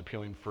the most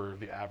appealing for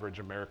the average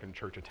American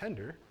church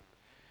attender.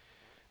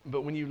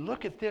 But when you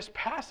look at this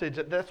passage,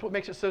 that's what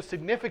makes it so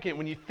significant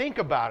when you think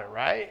about it,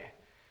 right?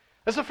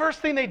 That's the first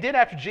thing they did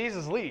after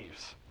Jesus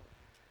leaves.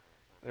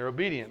 They're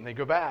obedient, and they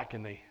go back,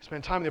 and they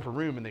spend time in the upper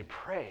room, and they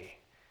pray.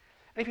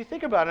 And if you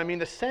think about it,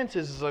 the sense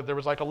is like there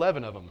was like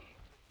 11 of them,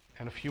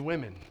 and a few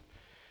women,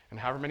 and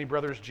however many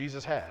brothers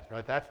Jesus had,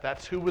 right?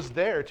 That's who was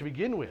there to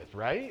begin with,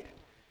 right?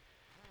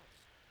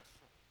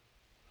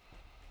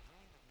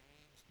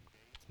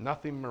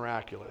 Nothing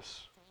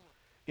miraculous.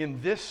 In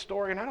this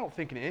story, and I don't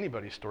think in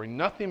anybody's story,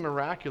 nothing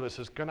miraculous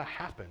is going to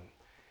happen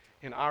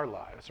in our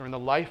lives or in the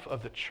life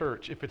of the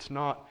church if it's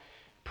not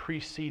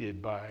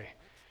preceded by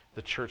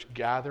the church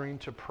gathering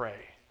to pray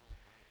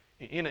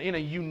in a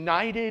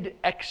united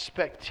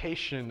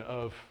expectation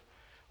of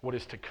what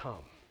is to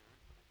come,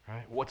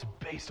 right? What's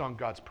based on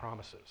God's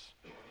promises.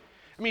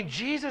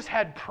 Jesus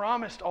had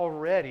promised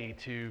already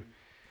to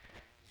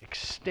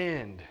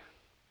extend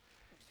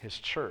his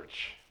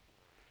church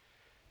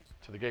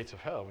to the gates of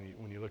hell.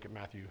 When you look at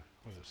Matthew,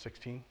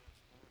 16?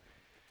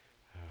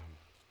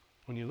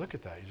 When you look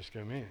at that, you just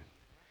go, man,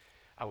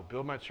 I will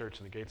build my church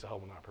and the gates of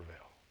hell will not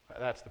prevail.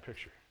 That's the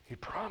picture. He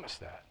promised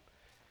that.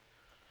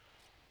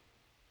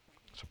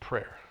 So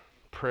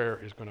prayer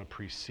is going to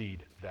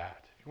precede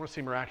that. You want to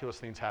see miraculous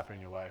things happen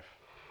in your life.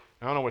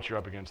 I don't know what you're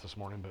up against this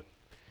morning, but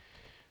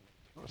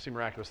you want to see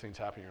miraculous things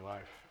happen in your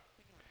life.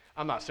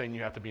 I'm not saying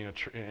you have to be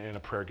in a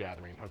prayer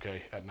gathering,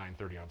 okay, at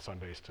 9:30 on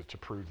Sundays to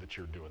prove that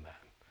you're doing that.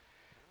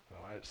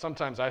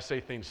 Sometimes I say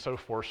things so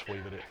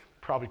forcefully that it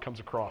probably comes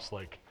across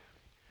like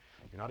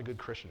you're not a good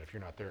Christian if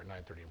you're not there at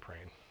 9:30 and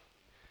praying.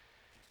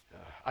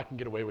 I can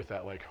get away with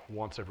that like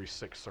once every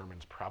 6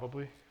 sermons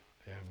probably.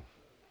 And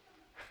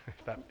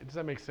does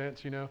that make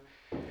sense?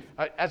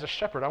 As a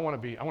shepherd, I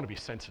want to be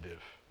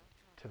sensitive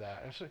to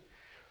that.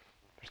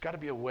 There's got to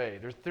be a way.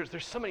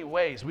 There's so many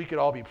ways we could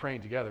all be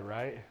praying together,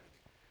 right?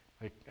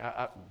 Like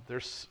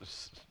there's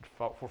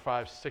 4,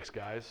 5, 6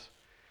 guys.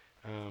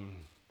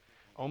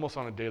 Almost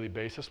on a daily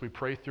basis, we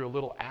pray through a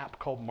little app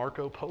called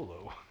Marco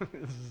Polo.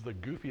 This is the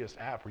goofiest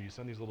app where you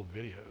send these little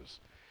videos.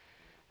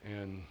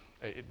 And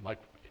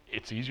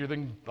it's easier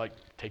than like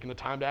taking the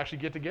time to actually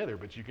get together,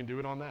 but you can do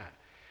it on that.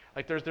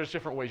 Like there's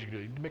different ways you can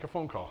do it. You can make a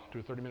phone call, do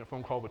a 30-minute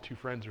phone call with 2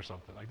 friends or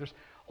something. Like there's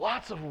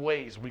lots of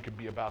ways we could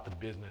be about the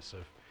business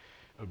of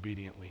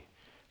obediently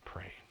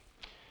praying.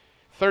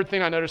 Third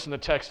thing I noticed in the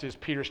text is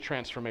Peter's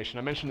transformation.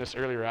 I mentioned this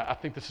earlier. I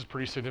think this is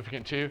pretty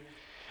significant too.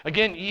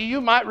 Again,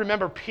 you might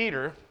remember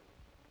Peter,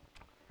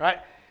 right?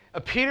 I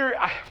love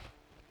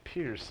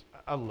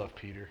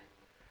Peter.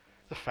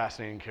 He's a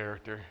fascinating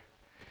character.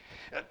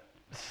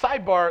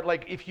 Sidebar,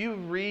 like if you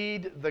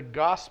read the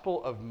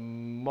Gospel of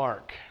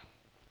Mark,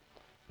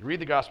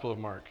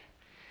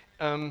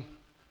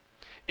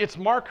 it's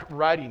Mark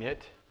writing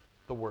it,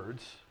 the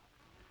words,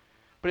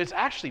 but it's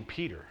actually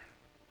Peter.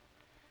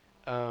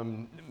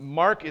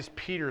 Mark is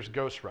Peter's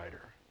ghostwriter.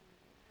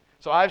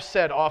 So I've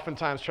said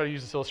oftentimes, try to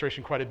use this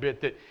illustration quite a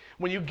bit, that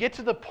when you get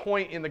to the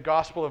point in the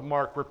Gospel of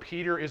Mark where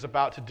Peter is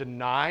about to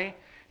deny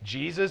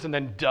Jesus and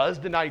then does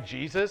deny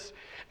Jesus,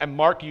 and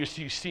Mark, you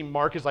see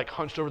Mark is like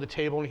hunched over the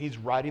table and he's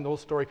writing the whole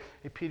story.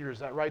 Hey, Peter, is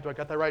that right? Do I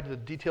got that right? Are the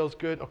details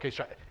good? Okay,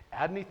 should I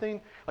add anything?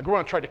 Like we're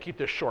going to try to keep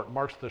this short.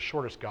 Mark's the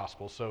shortest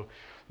gospel, so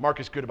Mark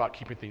is good about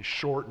keeping things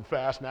short and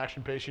fast and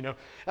action-paced, you know.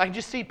 And I can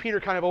just see Peter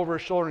kind of over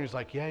his shoulder and he's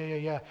like,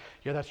 yeah,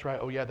 that's right.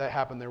 Oh yeah, that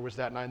happened. There was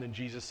that night, and then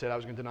Jesus said I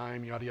was going to deny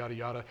him, yada, yada,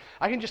 yada.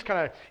 I can just kind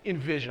of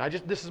envision.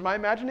 This is my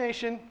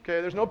imagination,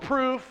 okay? There's no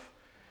proof.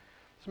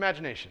 It's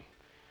imagination.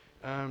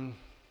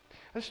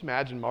 I just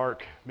imagine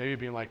Mark maybe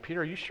being like,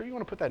 Peter, are you sure you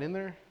want to put that in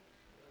there?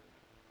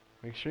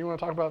 Make sure you want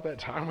to talk about that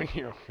time when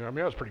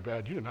that was pretty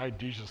bad. You denied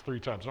Jesus 3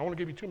 times. I don't want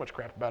to give you too much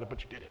crap about it,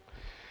 but you did it.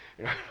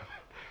 You know?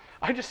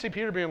 I just see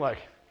Peter being like,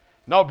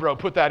 no, bro,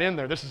 put that in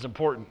there. This is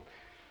important.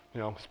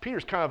 You know, 'cause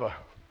Peter's kind of a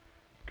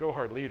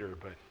go-hard leader,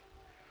 but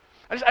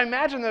I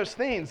imagine those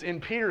things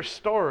in Peter's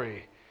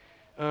story,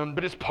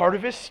 but it's part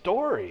of his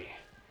story,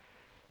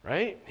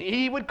 right?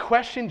 He would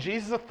question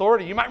Jesus'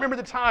 authority. You might remember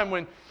the time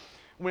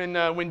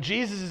when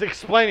Jesus is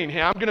explaining,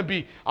 hey, I'm going to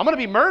be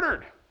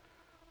murdered.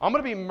 I'm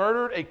going to be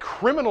murdered, a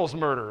criminal's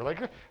murder. Like,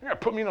 you're going to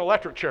put me in an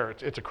electric chair.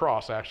 It's a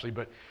cross, actually,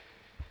 but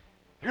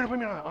you're going to put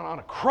me on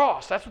a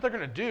cross. That's what they're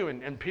going to do.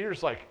 And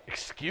Peter's like,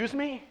 excuse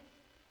me?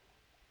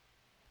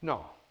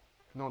 No,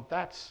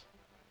 that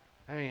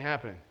ain't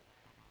happening.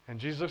 And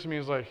Jesus looks at me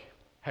and is like,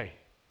 hey,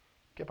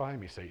 get behind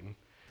me, Satan.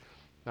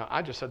 Now,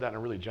 I just said that in a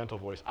really gentle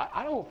voice.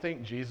 I don't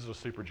think Jesus was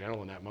super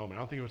gentle in that moment. I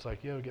don't think it was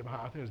like, yo, get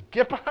behind. I think it was,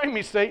 get behind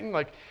me, Satan.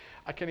 Like,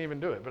 I can't even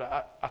do it.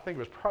 But I think it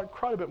was probably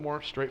quite a bit more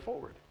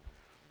straightforward.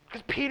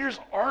 Because Peter's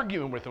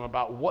arguing with him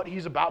about what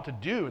he's about to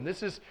do. And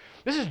this is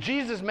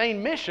Jesus'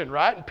 main mission,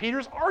 right? And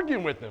Peter's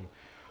arguing with him.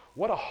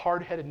 What a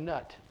hard-headed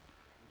nut.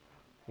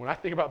 When I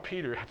think about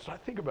Peter, that's what I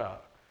think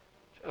about.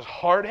 Just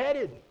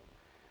hard-headed.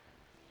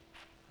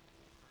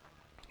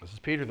 This is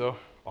Peter, though.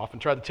 Often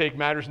tried to take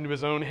matters into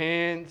his own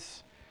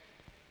hands.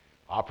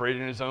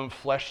 Operated in his own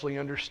fleshly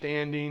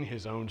understanding,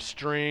 his own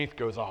strength,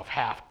 goes off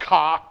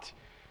half-cocked.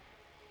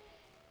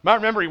 Might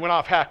remember he went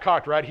off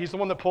half-cocked, right? He's the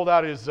one that pulled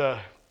out his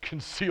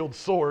concealed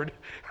sword.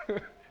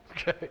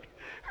 Okay.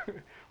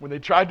 When they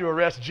tried to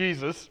arrest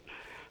Jesus,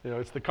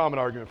 it's the common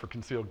argument for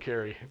concealed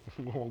carry.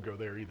 We won't go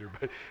there either,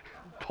 but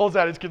pulls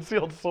out his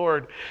concealed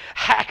sword,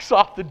 hacks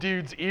off the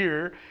dude's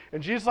ear,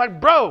 and Jesus is like,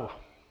 bro,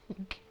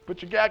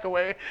 put your gack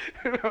away.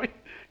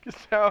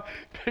 Gets down,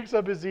 picks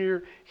up his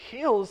ear,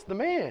 heals the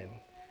man.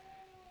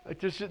 Like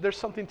there's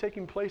something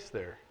taking place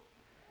there.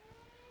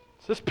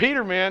 So this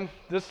Peter, man,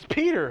 this is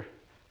Peter.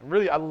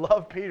 I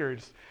love Peter.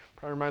 It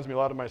probably reminds me a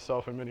lot of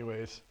myself in many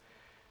ways.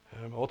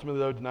 Ultimately,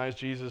 though, denies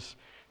Jesus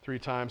 3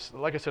 times.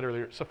 Like I said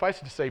earlier,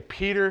 suffice it to say,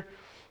 Peter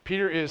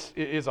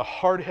is a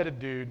hard-headed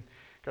dude,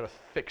 got a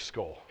thick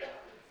skull.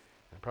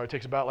 It probably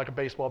takes about like a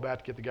baseball bat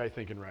to get the guy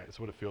thinking right. That's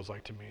what it feels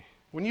like to me.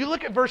 When you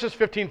look at verses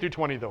 15 through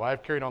 20, though,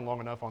 I've carried on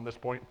long enough on this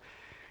point.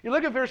 You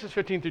look at verses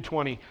 15 through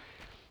 20,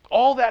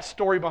 all that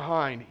story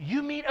behind,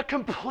 you meet a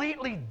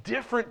completely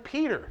different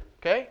Peter,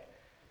 okay?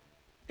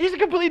 He's a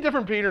completely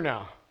different Peter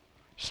now.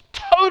 Just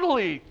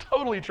totally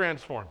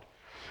transformed.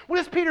 What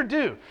does Peter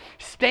do?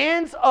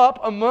 Stands up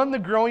among the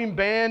growing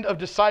band of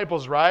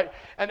disciples, right?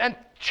 And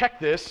check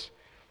this.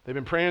 They've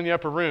been praying in the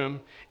upper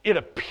room. It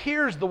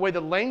appears the way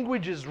the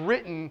language is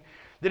written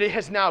that it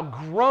has now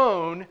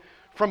grown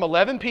from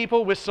 11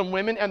 people with some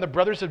women and the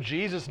brothers of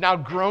Jesus, now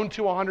grown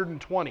to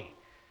 120.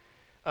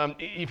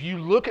 If you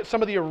look at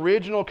some of the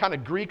original kind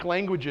of Greek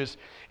languages,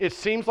 it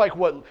seems like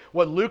what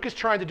Luke is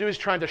trying to do is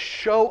trying to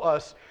show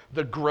us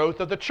the growth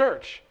of the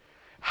church.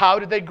 How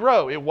did they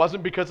grow? It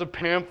wasn't because of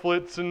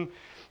pamphlets and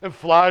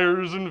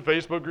flyers and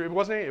Facebook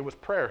groups. It was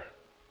prayer.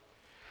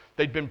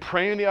 They'd been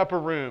praying in the upper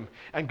room,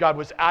 and God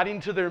was adding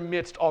to their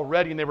midst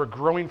already, and they were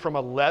growing from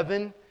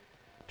 11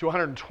 to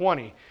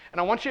 120.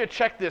 And I want you to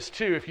check this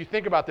too. If you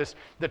think about this,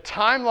 the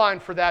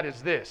timeline for that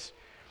is this.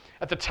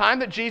 At the time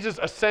that Jesus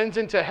ascends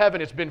into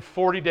heaven, it's been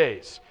 40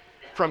 days.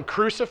 From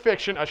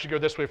crucifixion, I should go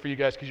this way for you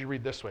guys because you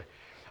read this way.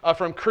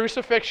 from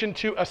crucifixion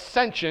to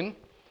ascension,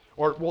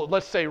 or well,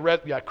 let's say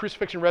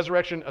crucifixion,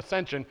 resurrection,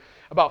 ascension,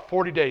 about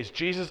 40 days.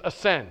 Jesus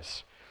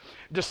ascends.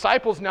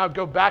 Disciples now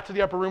go back to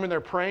the upper room and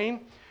they're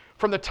praying.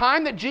 From the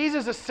time that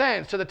Jesus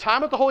ascends to the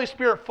time that the Holy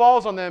Spirit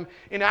falls on them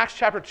in Acts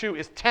chapter 2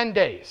 is 10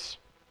 days.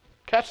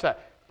 Catch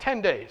that,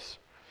 10 days.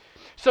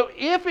 So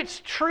if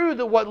it's true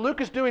that what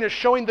Luke is doing is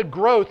showing the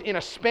growth in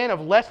a span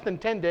of less than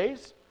 10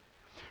 days,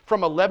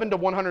 from 11 to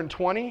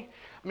 120,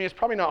 I mean, it's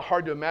probably not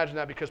hard to imagine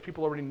that because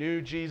people already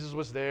knew Jesus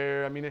was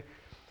there. I mean,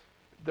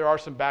 there are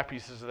some back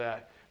pieces of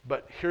that.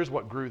 But here's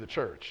what grew the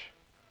church: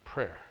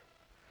 prayer.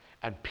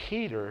 And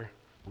Peter,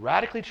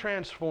 radically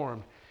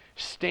transformed,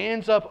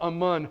 stands up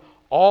among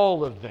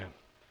all of them.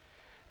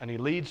 And he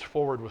leads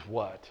forward with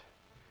what?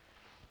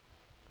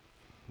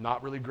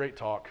 Not really great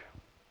talk.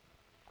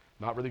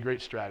 Not really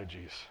great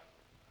strategies.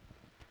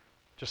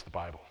 Just the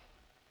Bible.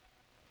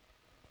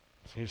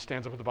 So he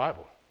stands up with the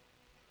Bible.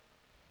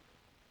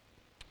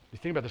 You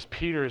think about this,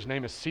 Peter, his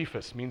name is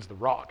Cephas, means the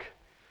rock.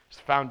 It's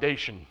the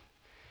foundation,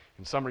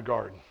 in some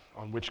regard,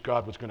 on which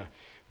God was going to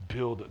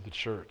build the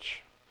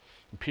church.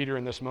 And Peter,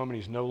 in this moment,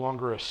 he's no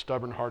longer a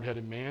stubborn,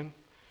 hard-headed man.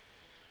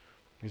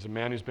 He's a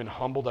man who's been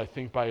humbled, I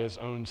think, by his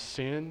own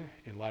sin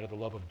in light of the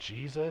love of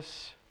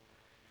Jesus.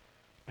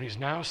 And he's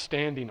now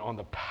standing on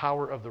the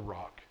power of the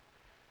rock.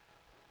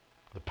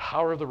 The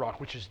power of the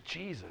rock, which is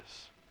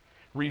Jesus,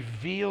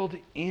 revealed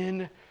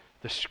in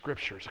the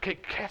Scriptures. Okay,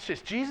 catch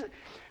this.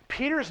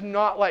 Peter's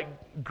not like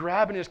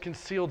grabbing his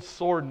concealed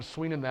sword and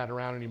swinging that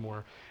around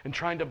anymore and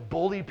trying to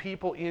bully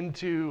people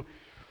into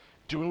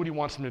doing what he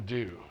wants them to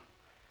do.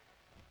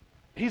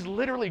 He's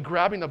literally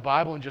grabbing the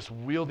Bible and just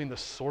wielding the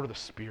sword of the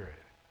Spirit.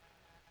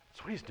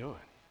 That's what he's doing.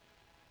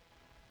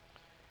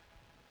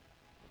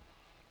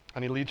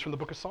 And he leads from the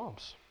book of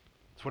Psalms.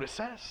 That's what it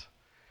says.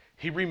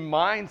 He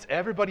reminds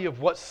everybody of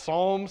what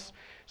Psalms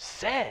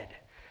said.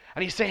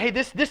 And he's saying, hey,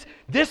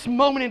 this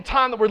moment in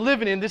time that we're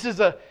living in, this is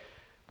a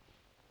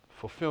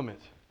fulfillment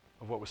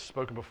of what was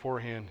spoken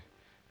beforehand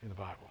in the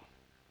Bible.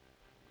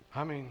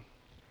 I mean,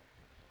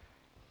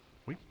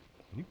 you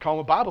can call him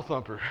a Bible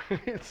thumper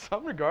in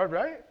some regard,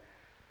 right?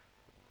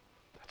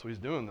 That's what he's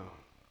doing, though.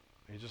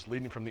 He's just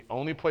leading from the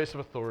only place of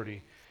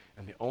authority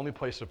and the only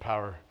place of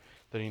power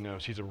that he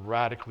knows. He's a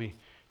radically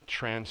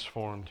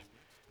transformed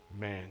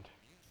man.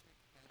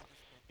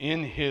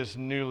 In his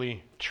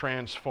newly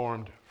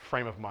transformed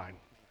frame of mind,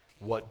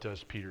 what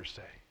does Peter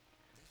say?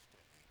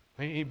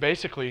 He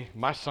basically,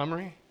 my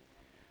summary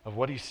of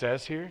what he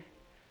says here,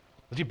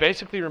 is he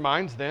basically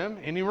reminds them,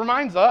 and he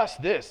reminds us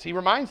this. He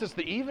reminds us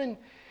that even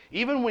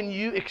when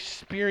you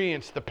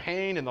experience the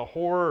pain and the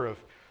horror of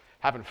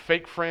having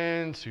fake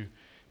friends who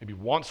maybe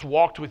once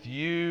walked with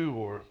you,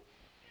 or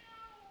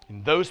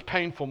in those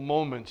painful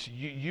moments,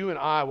 you and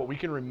I, what we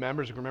can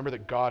remember is remember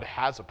that God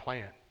has a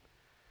plan.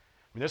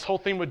 I mean, this whole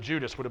thing with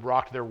Judas would have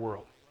rocked their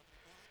world.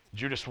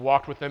 Judas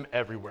walked with them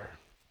everywhere.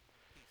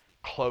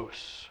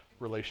 Close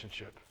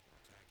relationship.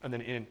 And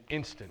then in an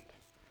instant,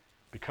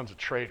 becomes a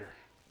traitor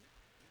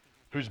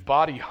whose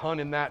body hung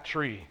in that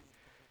tree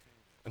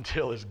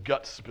until his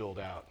guts spilled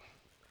out.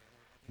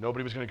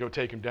 Nobody was going to go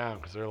take him down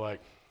because they're like,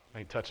 I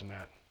ain't touching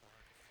that.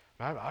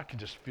 I can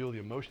just feel the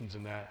emotions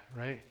in that,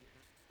 right?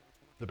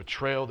 The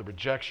betrayal, the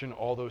rejection,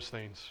 all those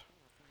things.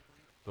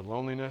 The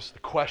loneliness, the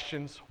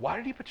questions. Why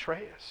did he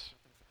betray us?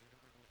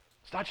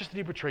 It's not just that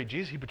he betrayed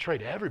Jesus, he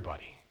betrayed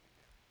everybody,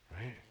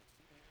 right?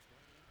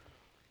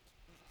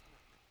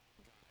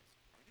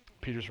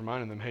 Peter's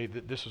reminding them, hey,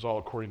 this is all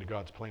according to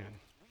God's plan.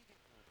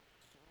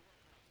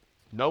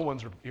 No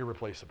one's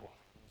irreplaceable,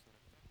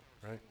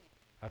 right?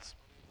 That's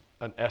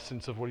an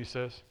essence of what he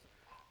says.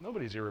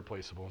 Nobody's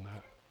irreplaceable in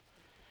that.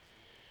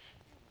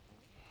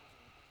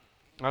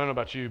 I don't know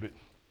about you, but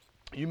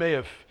you may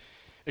have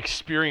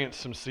experienced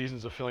some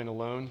seasons of feeling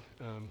alone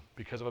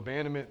because of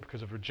abandonment,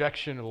 because of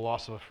rejection, or the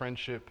loss of a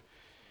friendship.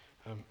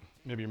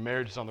 Maybe your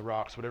marriage is on the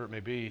rocks, whatever it may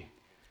be.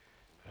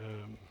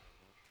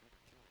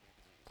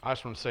 I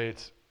just want to say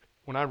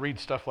when I read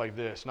stuff like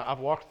this, and I've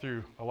walked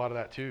through a lot of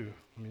that too.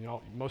 I mean,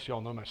 most of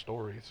y'all know my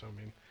story, so I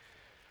mean,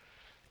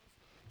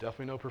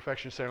 definitely no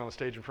perfection standing on the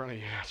stage in front of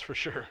you, that's for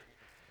sure.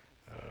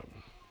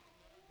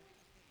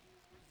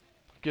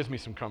 Gives me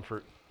some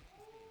comfort.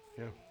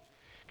 Yeah,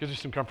 gives me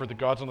some comfort that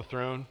God's on the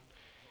throne.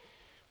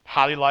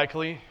 Highly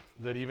likely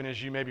that even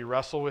as you maybe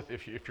wrestle with,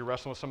 if you're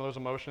wrestling with some of those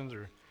emotions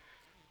or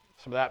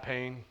some of that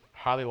pain,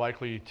 highly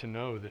likely to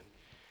know that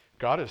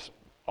God has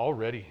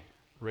already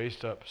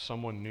raised up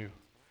someone new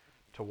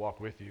to walk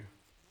with you.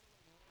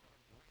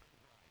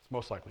 It's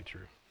most likely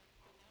true.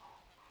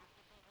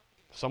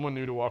 Someone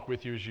new to walk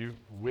with you as you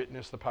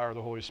witness the power of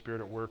the Holy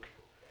Spirit at work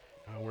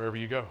wherever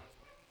you go.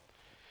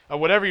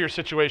 Whatever your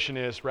situation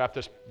is, wrap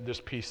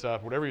this piece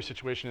up. Whatever your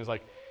situation is,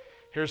 like,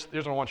 here's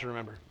what I want you to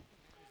remember.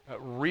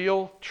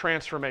 Real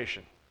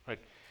transformation. Right?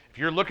 If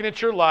you're looking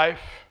at your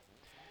life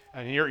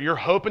and you're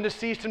hoping to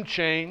see some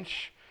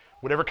change,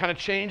 whatever kind of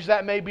change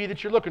that may be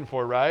that you're looking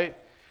for, right?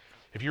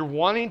 If you're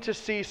wanting to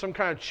see some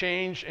kind of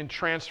change and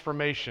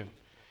transformation,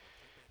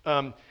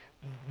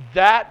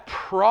 that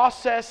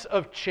process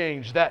of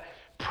change, that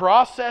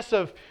process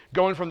of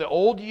going from the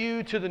old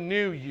you to the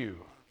new you.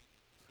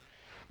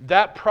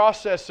 That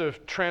process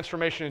of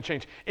transformation and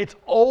change, it's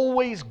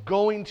always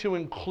going to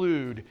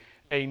include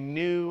a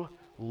new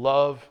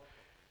love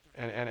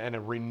and a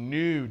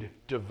renewed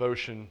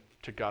devotion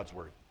to God's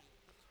Word.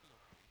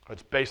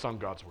 It's based on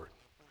God's Word.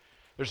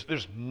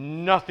 There's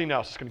nothing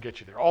else that's going to get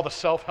you there. All the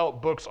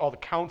self-help books, all the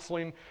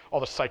counseling, all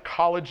the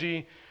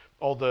psychology,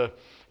 all the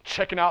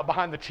checking out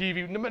behind the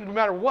TV, no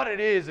matter what it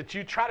is that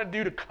you try to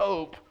do to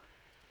cope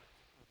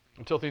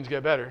until things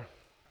get better,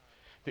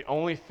 the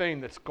only thing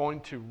that's going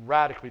to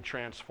radically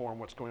transform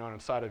what's going on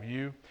inside of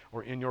you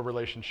or in your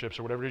relationships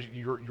or whatever it is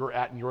you're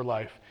at in your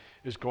life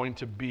is going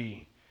to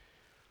be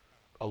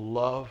a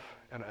love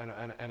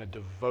and a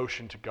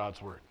devotion to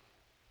God's Word.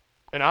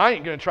 And I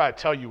ain't going to try to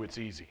tell you it's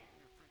easy,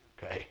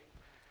 okay?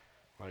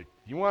 Like,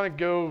 you want to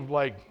go,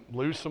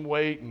 lose some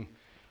weight and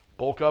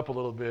bulk up a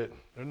little bit.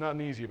 There's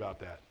nothing easy about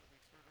that.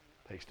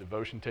 It takes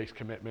devotion, takes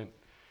commitment.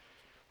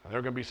 And there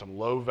are going to be some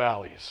low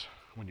valleys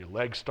when your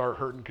legs start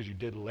hurting because you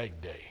did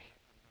leg day.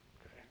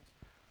 Okay?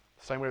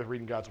 Same way with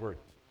reading God's Word.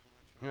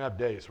 You're going to have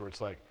days where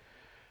it's like,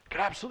 I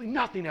got absolutely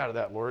nothing out of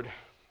that, Lord.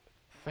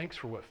 Thanks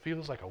for what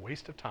feels like a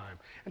waste of time.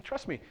 And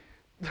trust me,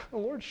 the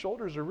Lord's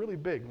shoulders are really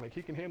big. Like,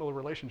 he can handle a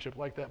relationship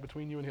like that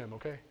between you and him,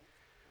 okay?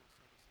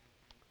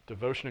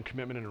 Devotion and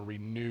commitment and a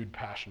renewed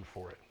passion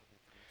for it.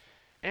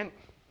 And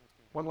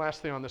one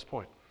last thing on this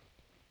point.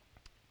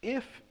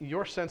 If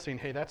you're sensing,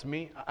 hey, that's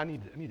me, I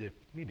need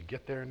to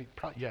get there.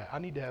 I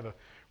need to have a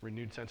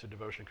renewed sense of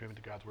devotion and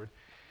commitment to God's Word.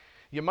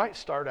 You might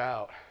start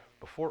out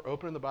before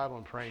opening the Bible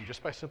and praying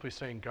just by simply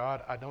saying,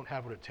 God, I don't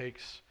have what it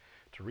takes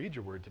to read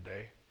your Word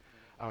today.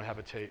 I don't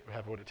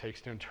have what it takes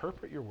to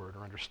interpret your Word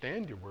or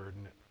understand your Word.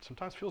 And it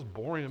sometimes feels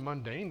boring and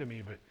mundane to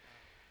me, but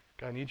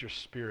God, I need your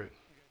Spirit.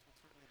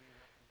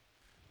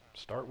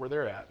 Start where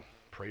they're at.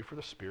 Pray for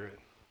the Spirit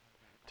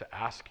to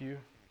ask you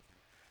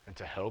and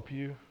to help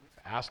you.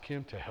 Ask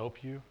him to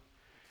help you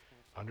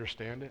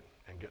understand it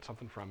and get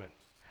something from it.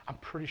 I'm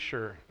pretty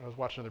sure, I was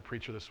watching another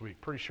preacher this week,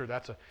 pretty sure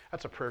that's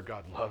a prayer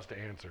God loves to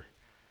answer.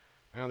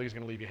 I don't think he's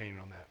going to leave you hanging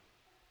on that.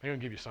 He's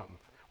going to give you something.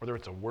 Whether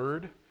it's a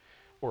word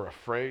or a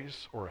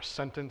phrase or a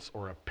sentence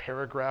or a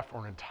paragraph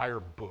or an entire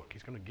book,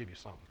 he's going to give you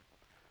something.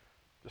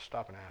 Just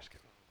stop and ask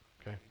him.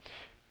 Okay.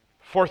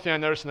 Fourth thing I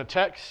noticed in the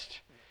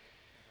text,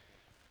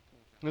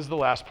 this is the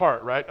last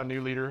part, right? A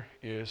new leader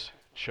is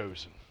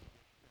chosen.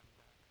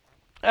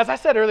 As I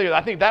said earlier,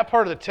 I think that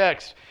part of the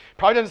text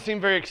probably doesn't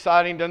seem very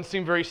exciting, doesn't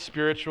seem very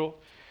spiritual.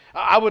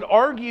 I would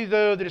argue,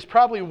 though, that it's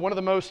probably one of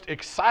the most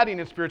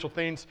exciting and spiritual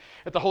things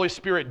that the Holy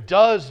Spirit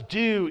does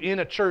do in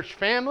a church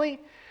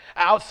family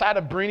outside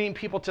of bringing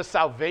people to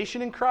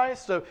salvation in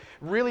Christ. So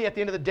really, at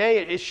the end of the day,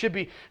 it should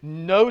be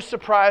no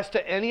surprise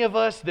to any of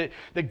us that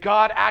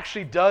God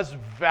actually does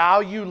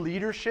value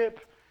leadership.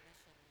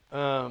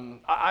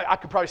 I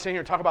could probably sit here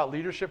and talk about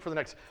leadership for the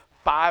next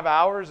 5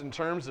 hours in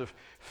terms of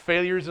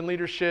failures in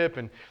leadership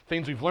and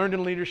things we've learned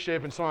in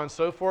leadership and so on and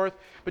so forth.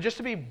 But just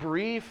to be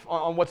brief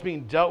on what's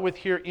being dealt with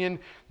here in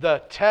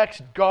the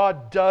text,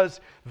 God does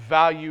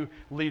value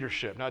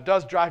leadership. Now, it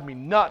does drive me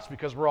nuts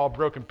because we're all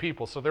broken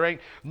people. So there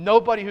ain't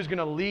nobody who's going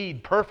to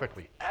lead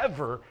perfectly,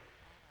 ever.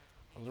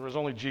 There was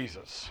only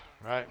Jesus,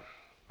 right?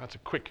 That's a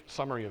quick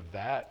summary of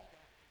that.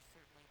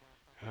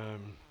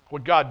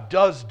 What God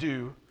does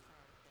do,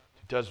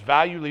 does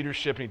value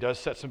leadership, and he does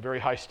set some very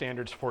high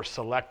standards for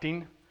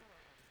selecting,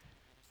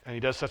 and he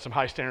does set some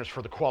high standards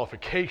for the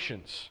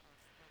qualifications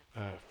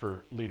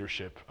for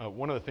leadership.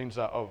 One of the things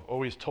I've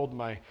always told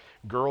my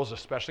girls,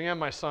 especially, and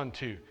my son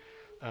too,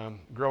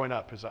 growing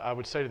up, is I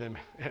would say to them,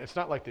 and it's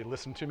not like they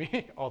listen to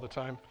me all the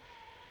time,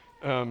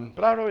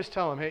 but I would always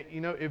tell them, hey,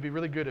 it'd be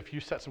really good if you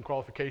set some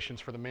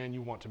qualifications for the man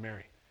you want to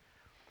marry.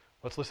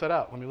 Let's list that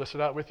out. Let me list it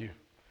out with you.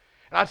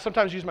 And I'd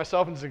sometimes use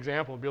myself as an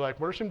example and be like,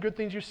 what are some good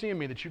things you see in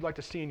me that you'd like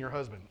to see in your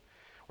husband?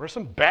 What are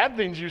some bad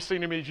things you see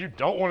in me that you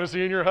don't want to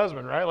see in your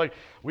husband, right? Like,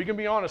 we can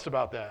be honest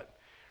about that.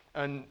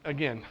 And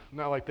again,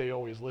 not like they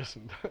always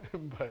listened,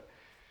 but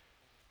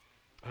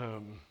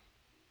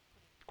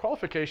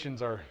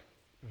qualifications are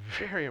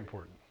very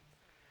important.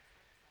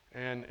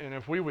 And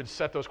if we would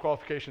set those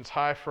qualifications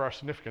high for our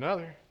significant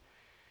other,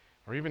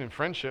 or even in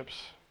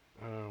friendships,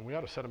 we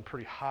ought to set them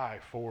pretty high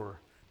for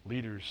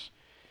leaders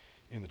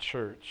in the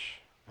church.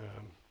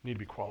 Need to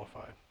be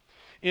qualified.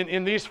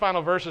 In these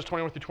final verses,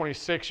 21 through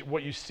 26,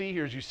 what you see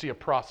here is you see a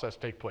process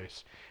take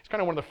place. It's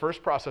kind of one of the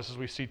first processes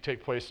we see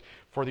take place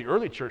for the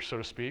early church, so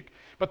to speak.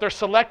 But they're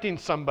selecting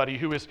somebody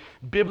who is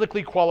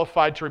biblically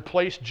qualified to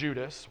replace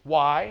Judas.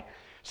 Why?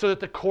 So that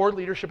the core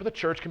leadership of the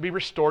church can be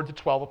restored to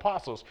 12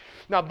 apostles.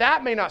 Now,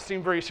 that may not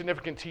seem very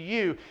significant to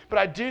you, but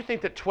I do think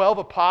that 12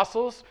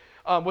 apostles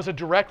was a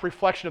direct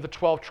reflection of the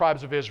 12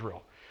 tribes of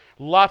Israel.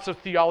 Lots of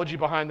theology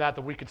behind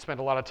that we could spend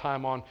a lot of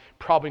time on.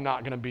 Probably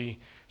not going to be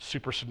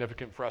super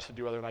significant for us to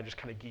do other than I just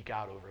kind of geek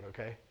out over it,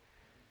 okay?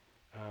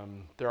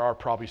 There are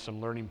probably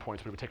some learning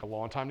points, but it would take a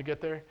long time to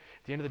get there. At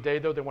the end of the day,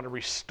 though, they want to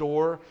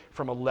restore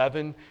from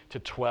 11 to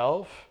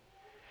 12.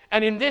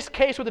 And in this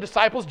case, what the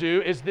disciples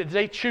do is that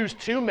they choose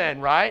 2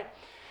 men, right?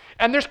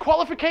 And there's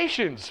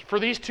qualifications for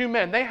these two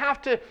men. They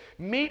have to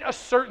meet a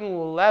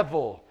certain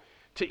level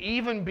to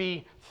even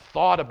be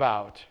thought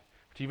about,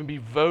 to even be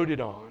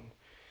voted on.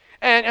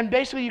 And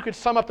basically you could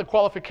sum up the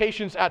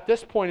qualifications at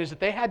this point is that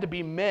they had to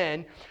be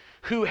men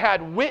who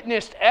had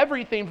witnessed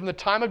everything from the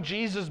time of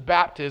Jesus'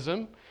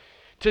 baptism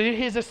to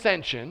his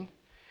ascension.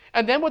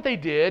 And then what they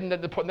did, and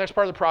the next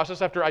part of the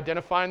process after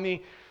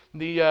identifying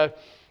the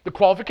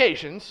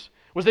qualifications,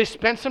 was they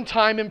spent some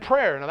time in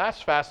prayer. Now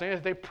that's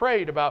fascinating. They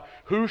prayed about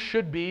who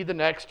should be the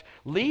next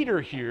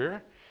leader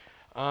here.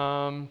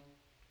 And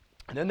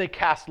then they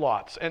cast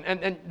lots.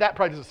 And that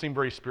probably doesn't seem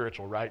very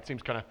spiritual, right? It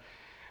seems kind of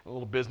a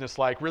little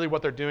business-like. Really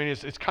what they're doing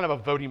is it's kind of a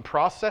voting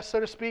process, so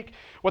to speak.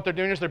 What they're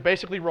doing is they're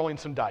basically rolling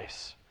some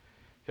dice.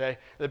 Okay?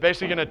 They're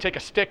basically going to take a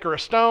stick or a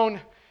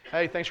stone.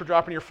 Hey, thanks for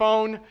dropping your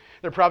phone.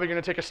 They're probably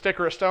going to take a stick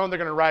or a stone. They're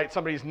going to write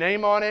somebody's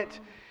name on it.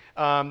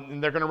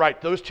 And they're going to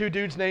write those two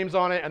dudes' names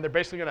on it. And they're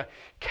basically going to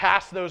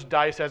cast those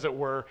dice, as it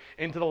were,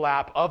 into the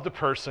lap of the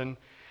person.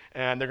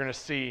 And they're going to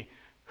see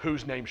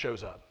whose name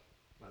shows up.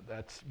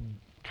 That's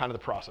kind of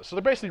the process. So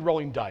they're basically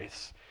rolling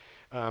dice.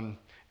 And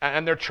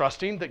they're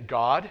trusting that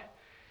God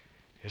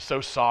is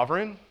so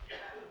sovereign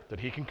that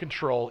he can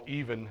control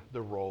even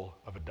the roll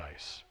of a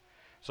dice.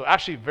 So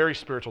actually a very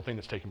spiritual thing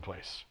that's taking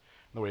place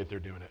in the way that they're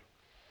doing it.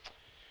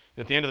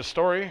 At the end of the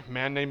story, a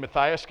man named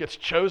Matthias gets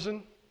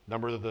chosen. The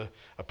number of the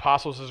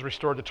apostles is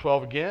restored to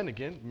 12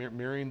 again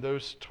mirroring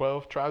those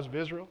 12 tribes of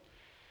Israel.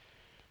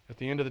 At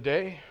the end of the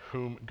day,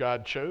 whom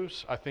God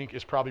chose, I think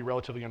is probably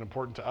relatively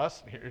unimportant to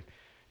us. Here,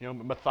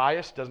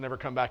 Matthias doesn't ever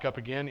come back up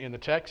again in the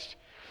text.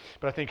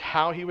 But I think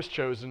how he was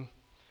chosen,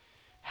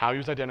 how he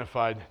was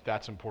identified,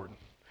 that's important.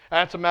 And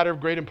that's a matter of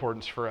great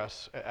importance for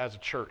us as a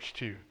church,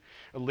 too.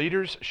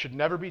 Leaders should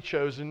never be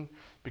chosen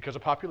because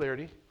of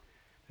popularity.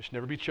 They should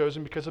never be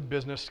chosen because of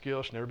business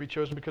skills. Should never be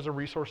chosen because of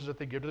resources that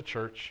they give to the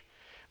church.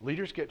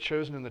 Leaders get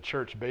chosen in the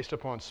church based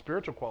upon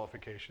spiritual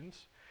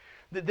qualifications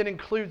that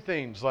include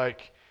things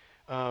like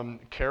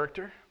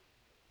character.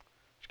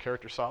 Is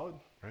character solid,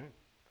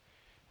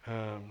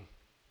 right?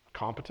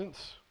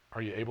 Competence.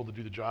 Are you able to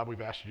do the job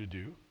we've asked you to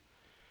do?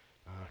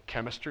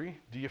 Chemistry.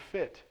 Do you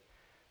fit?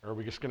 Or are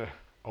we just going to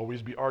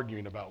always be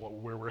arguing about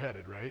where we're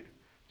headed, right?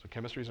 So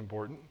chemistry is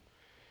important.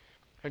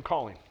 And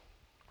calling.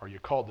 Are you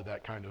called to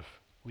that kind of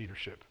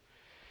leadership?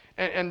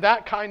 And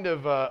that kind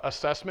of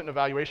assessment and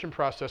evaluation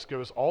process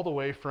goes all the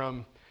way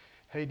from,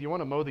 hey, do you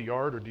want to mow the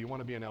yard or do you want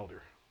to be an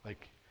elder?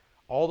 Like,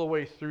 all the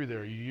way through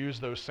there, you use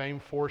those same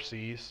 4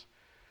 C's.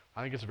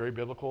 I think it's very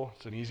biblical.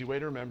 It's an easy way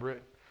to remember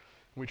it.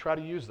 And we try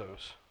to use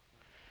those.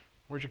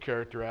 Where's your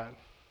character at?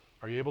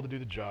 Are you able to do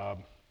the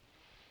job?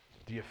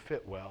 Do you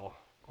fit well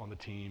on the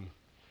team?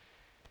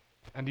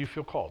 And do you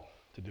feel called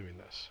to doing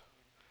this?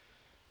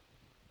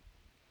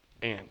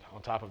 And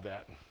on top of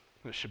that,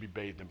 it should be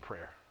bathed in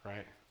prayer,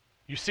 right?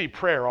 You see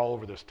prayer all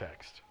over this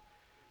text.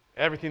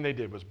 Everything they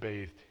did was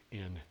bathed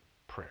in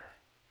prayer.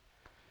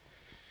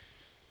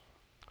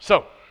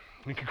 So,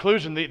 in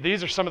conclusion,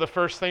 these are some of the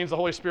first things the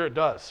Holy Spirit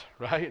does,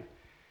 right?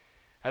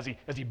 As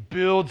he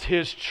builds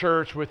his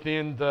church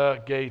within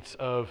the gates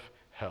of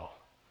hell.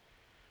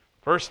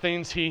 First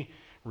things he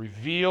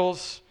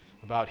reveals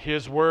about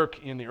his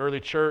work in the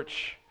early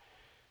church,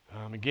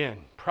 again,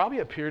 probably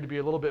appeared to be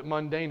a little bit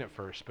mundane at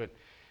first, but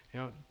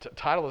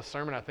title of the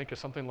sermon I think is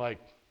something like,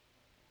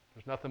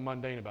 "There's nothing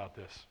mundane about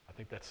this." I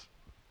think it's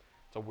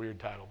a weird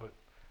title, but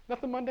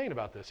nothing mundane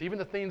about this. Even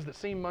the things that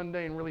seem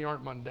mundane really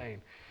aren't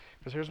mundane.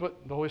 Because here's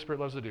what the Holy Spirit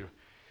loves to do.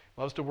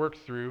 He loves to work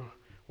through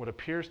what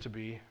appears to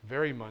be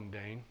very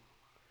mundane,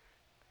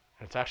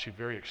 and it's actually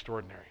very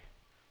extraordinary.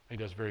 He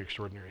does very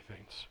extraordinary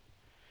things.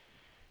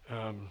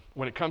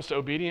 When it comes to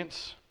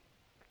obedience,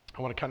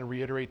 I want to kind of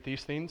reiterate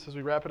these things as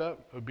we wrap it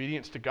up.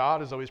 Obedience to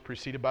God is always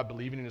preceded by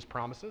believing in his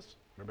promises.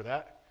 Remember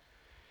that?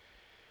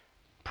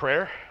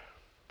 Prayer.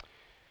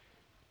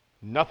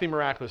 Nothing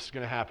miraculous is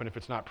going to happen if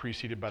it's not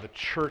preceded by the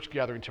church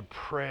gathering to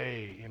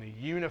pray in a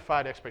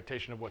unified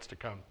expectation of what's to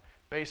come,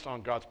 based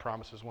on God's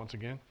promises once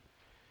again.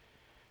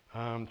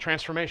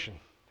 Transformation.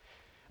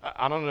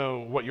 I don't know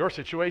what your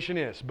situation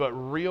is, but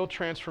real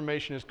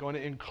transformation is going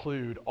to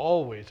include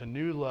always a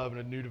new love and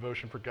a new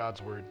devotion for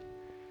God's word.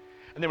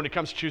 And then when it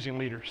comes to choosing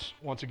leaders,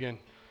 once again,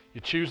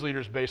 you choose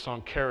leaders based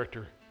on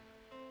character,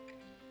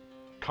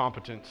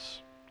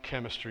 competence,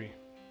 chemistry,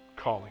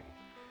 calling,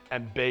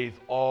 and bathe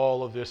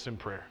all of this in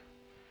prayer.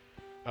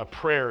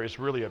 Prayer is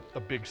really a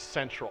big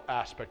central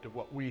aspect of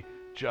what we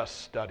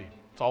just studied.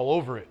 It's all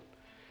over it.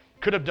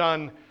 Could have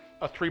done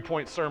a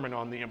 3-point sermon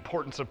on the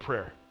importance of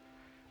prayer.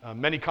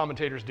 Many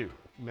commentators do.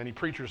 Many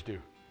preachers do.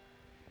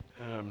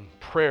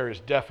 Prayer has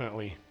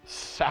definitely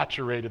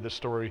saturated the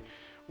story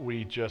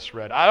we just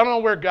read. I don't know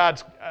where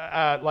God's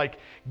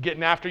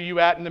getting after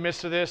you at in the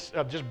midst of this.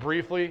 Just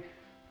briefly,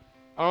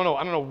 I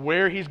don't know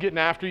where he's getting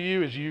after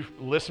you as you've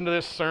listened to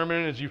this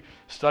sermon, as you've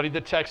studied the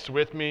text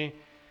with me.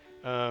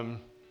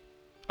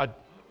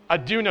 I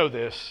do know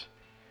this.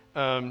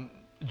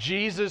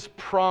 Jesus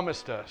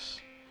promised us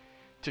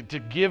to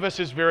give us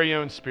his very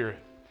own Spirit.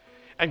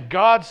 And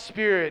God's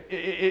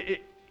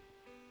Spirit,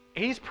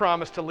 He's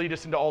promised to lead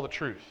us into all the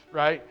truth,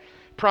 right?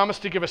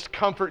 Promised to give us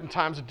comfort in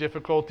times of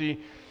difficulty.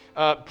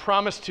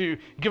 Promised to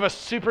give us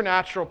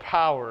supernatural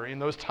power in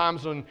those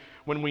times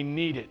when we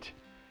need it.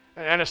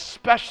 And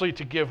especially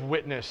to give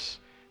witness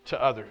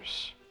to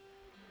others.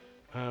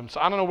 So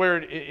I don't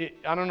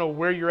know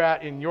where you're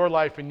at in your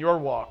life, in your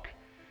walk,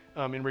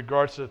 in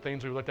regards to the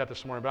things we looked at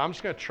this morning. But I'm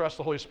just going to trust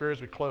the Holy Spirit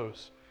as we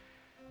close.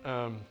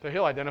 That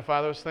He'll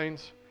identify those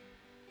things,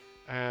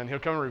 and He'll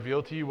come and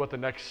reveal to you what the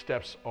next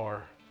steps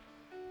are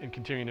in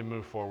continuing to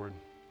move forward.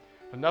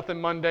 But nothing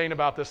mundane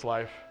about this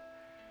life.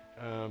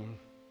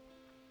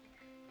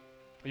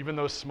 Even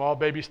those small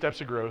baby steps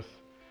of growth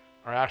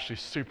are actually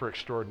super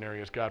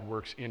extraordinary as God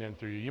works in and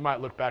through you. You might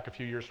look back a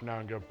few years from now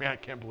and go, man, I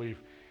can't believe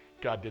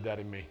God did that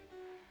in me.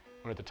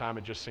 When at the time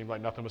it just seemed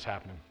like nothing was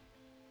happening.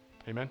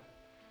 Amen?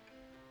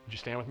 Would you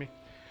stand with me?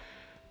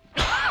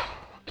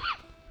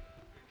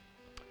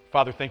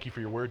 Father, thank you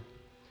for your word.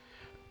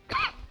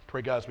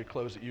 Pray, God, as we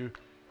close that you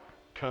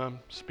come,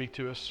 speak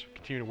to us,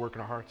 continue to work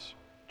in our hearts.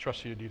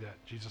 Trust you to do that.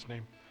 In Jesus'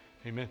 name,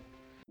 amen.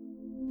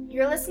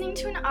 You're listening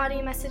to an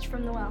audio message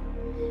from The Well,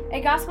 a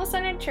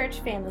gospel-centered church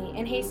family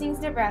in Hastings,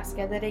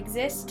 Nebraska that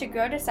exists to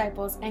grow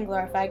disciples and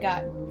glorify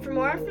God. For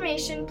more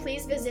information,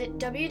 please visit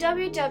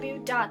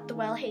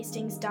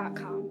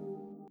www.thewellhastings.com.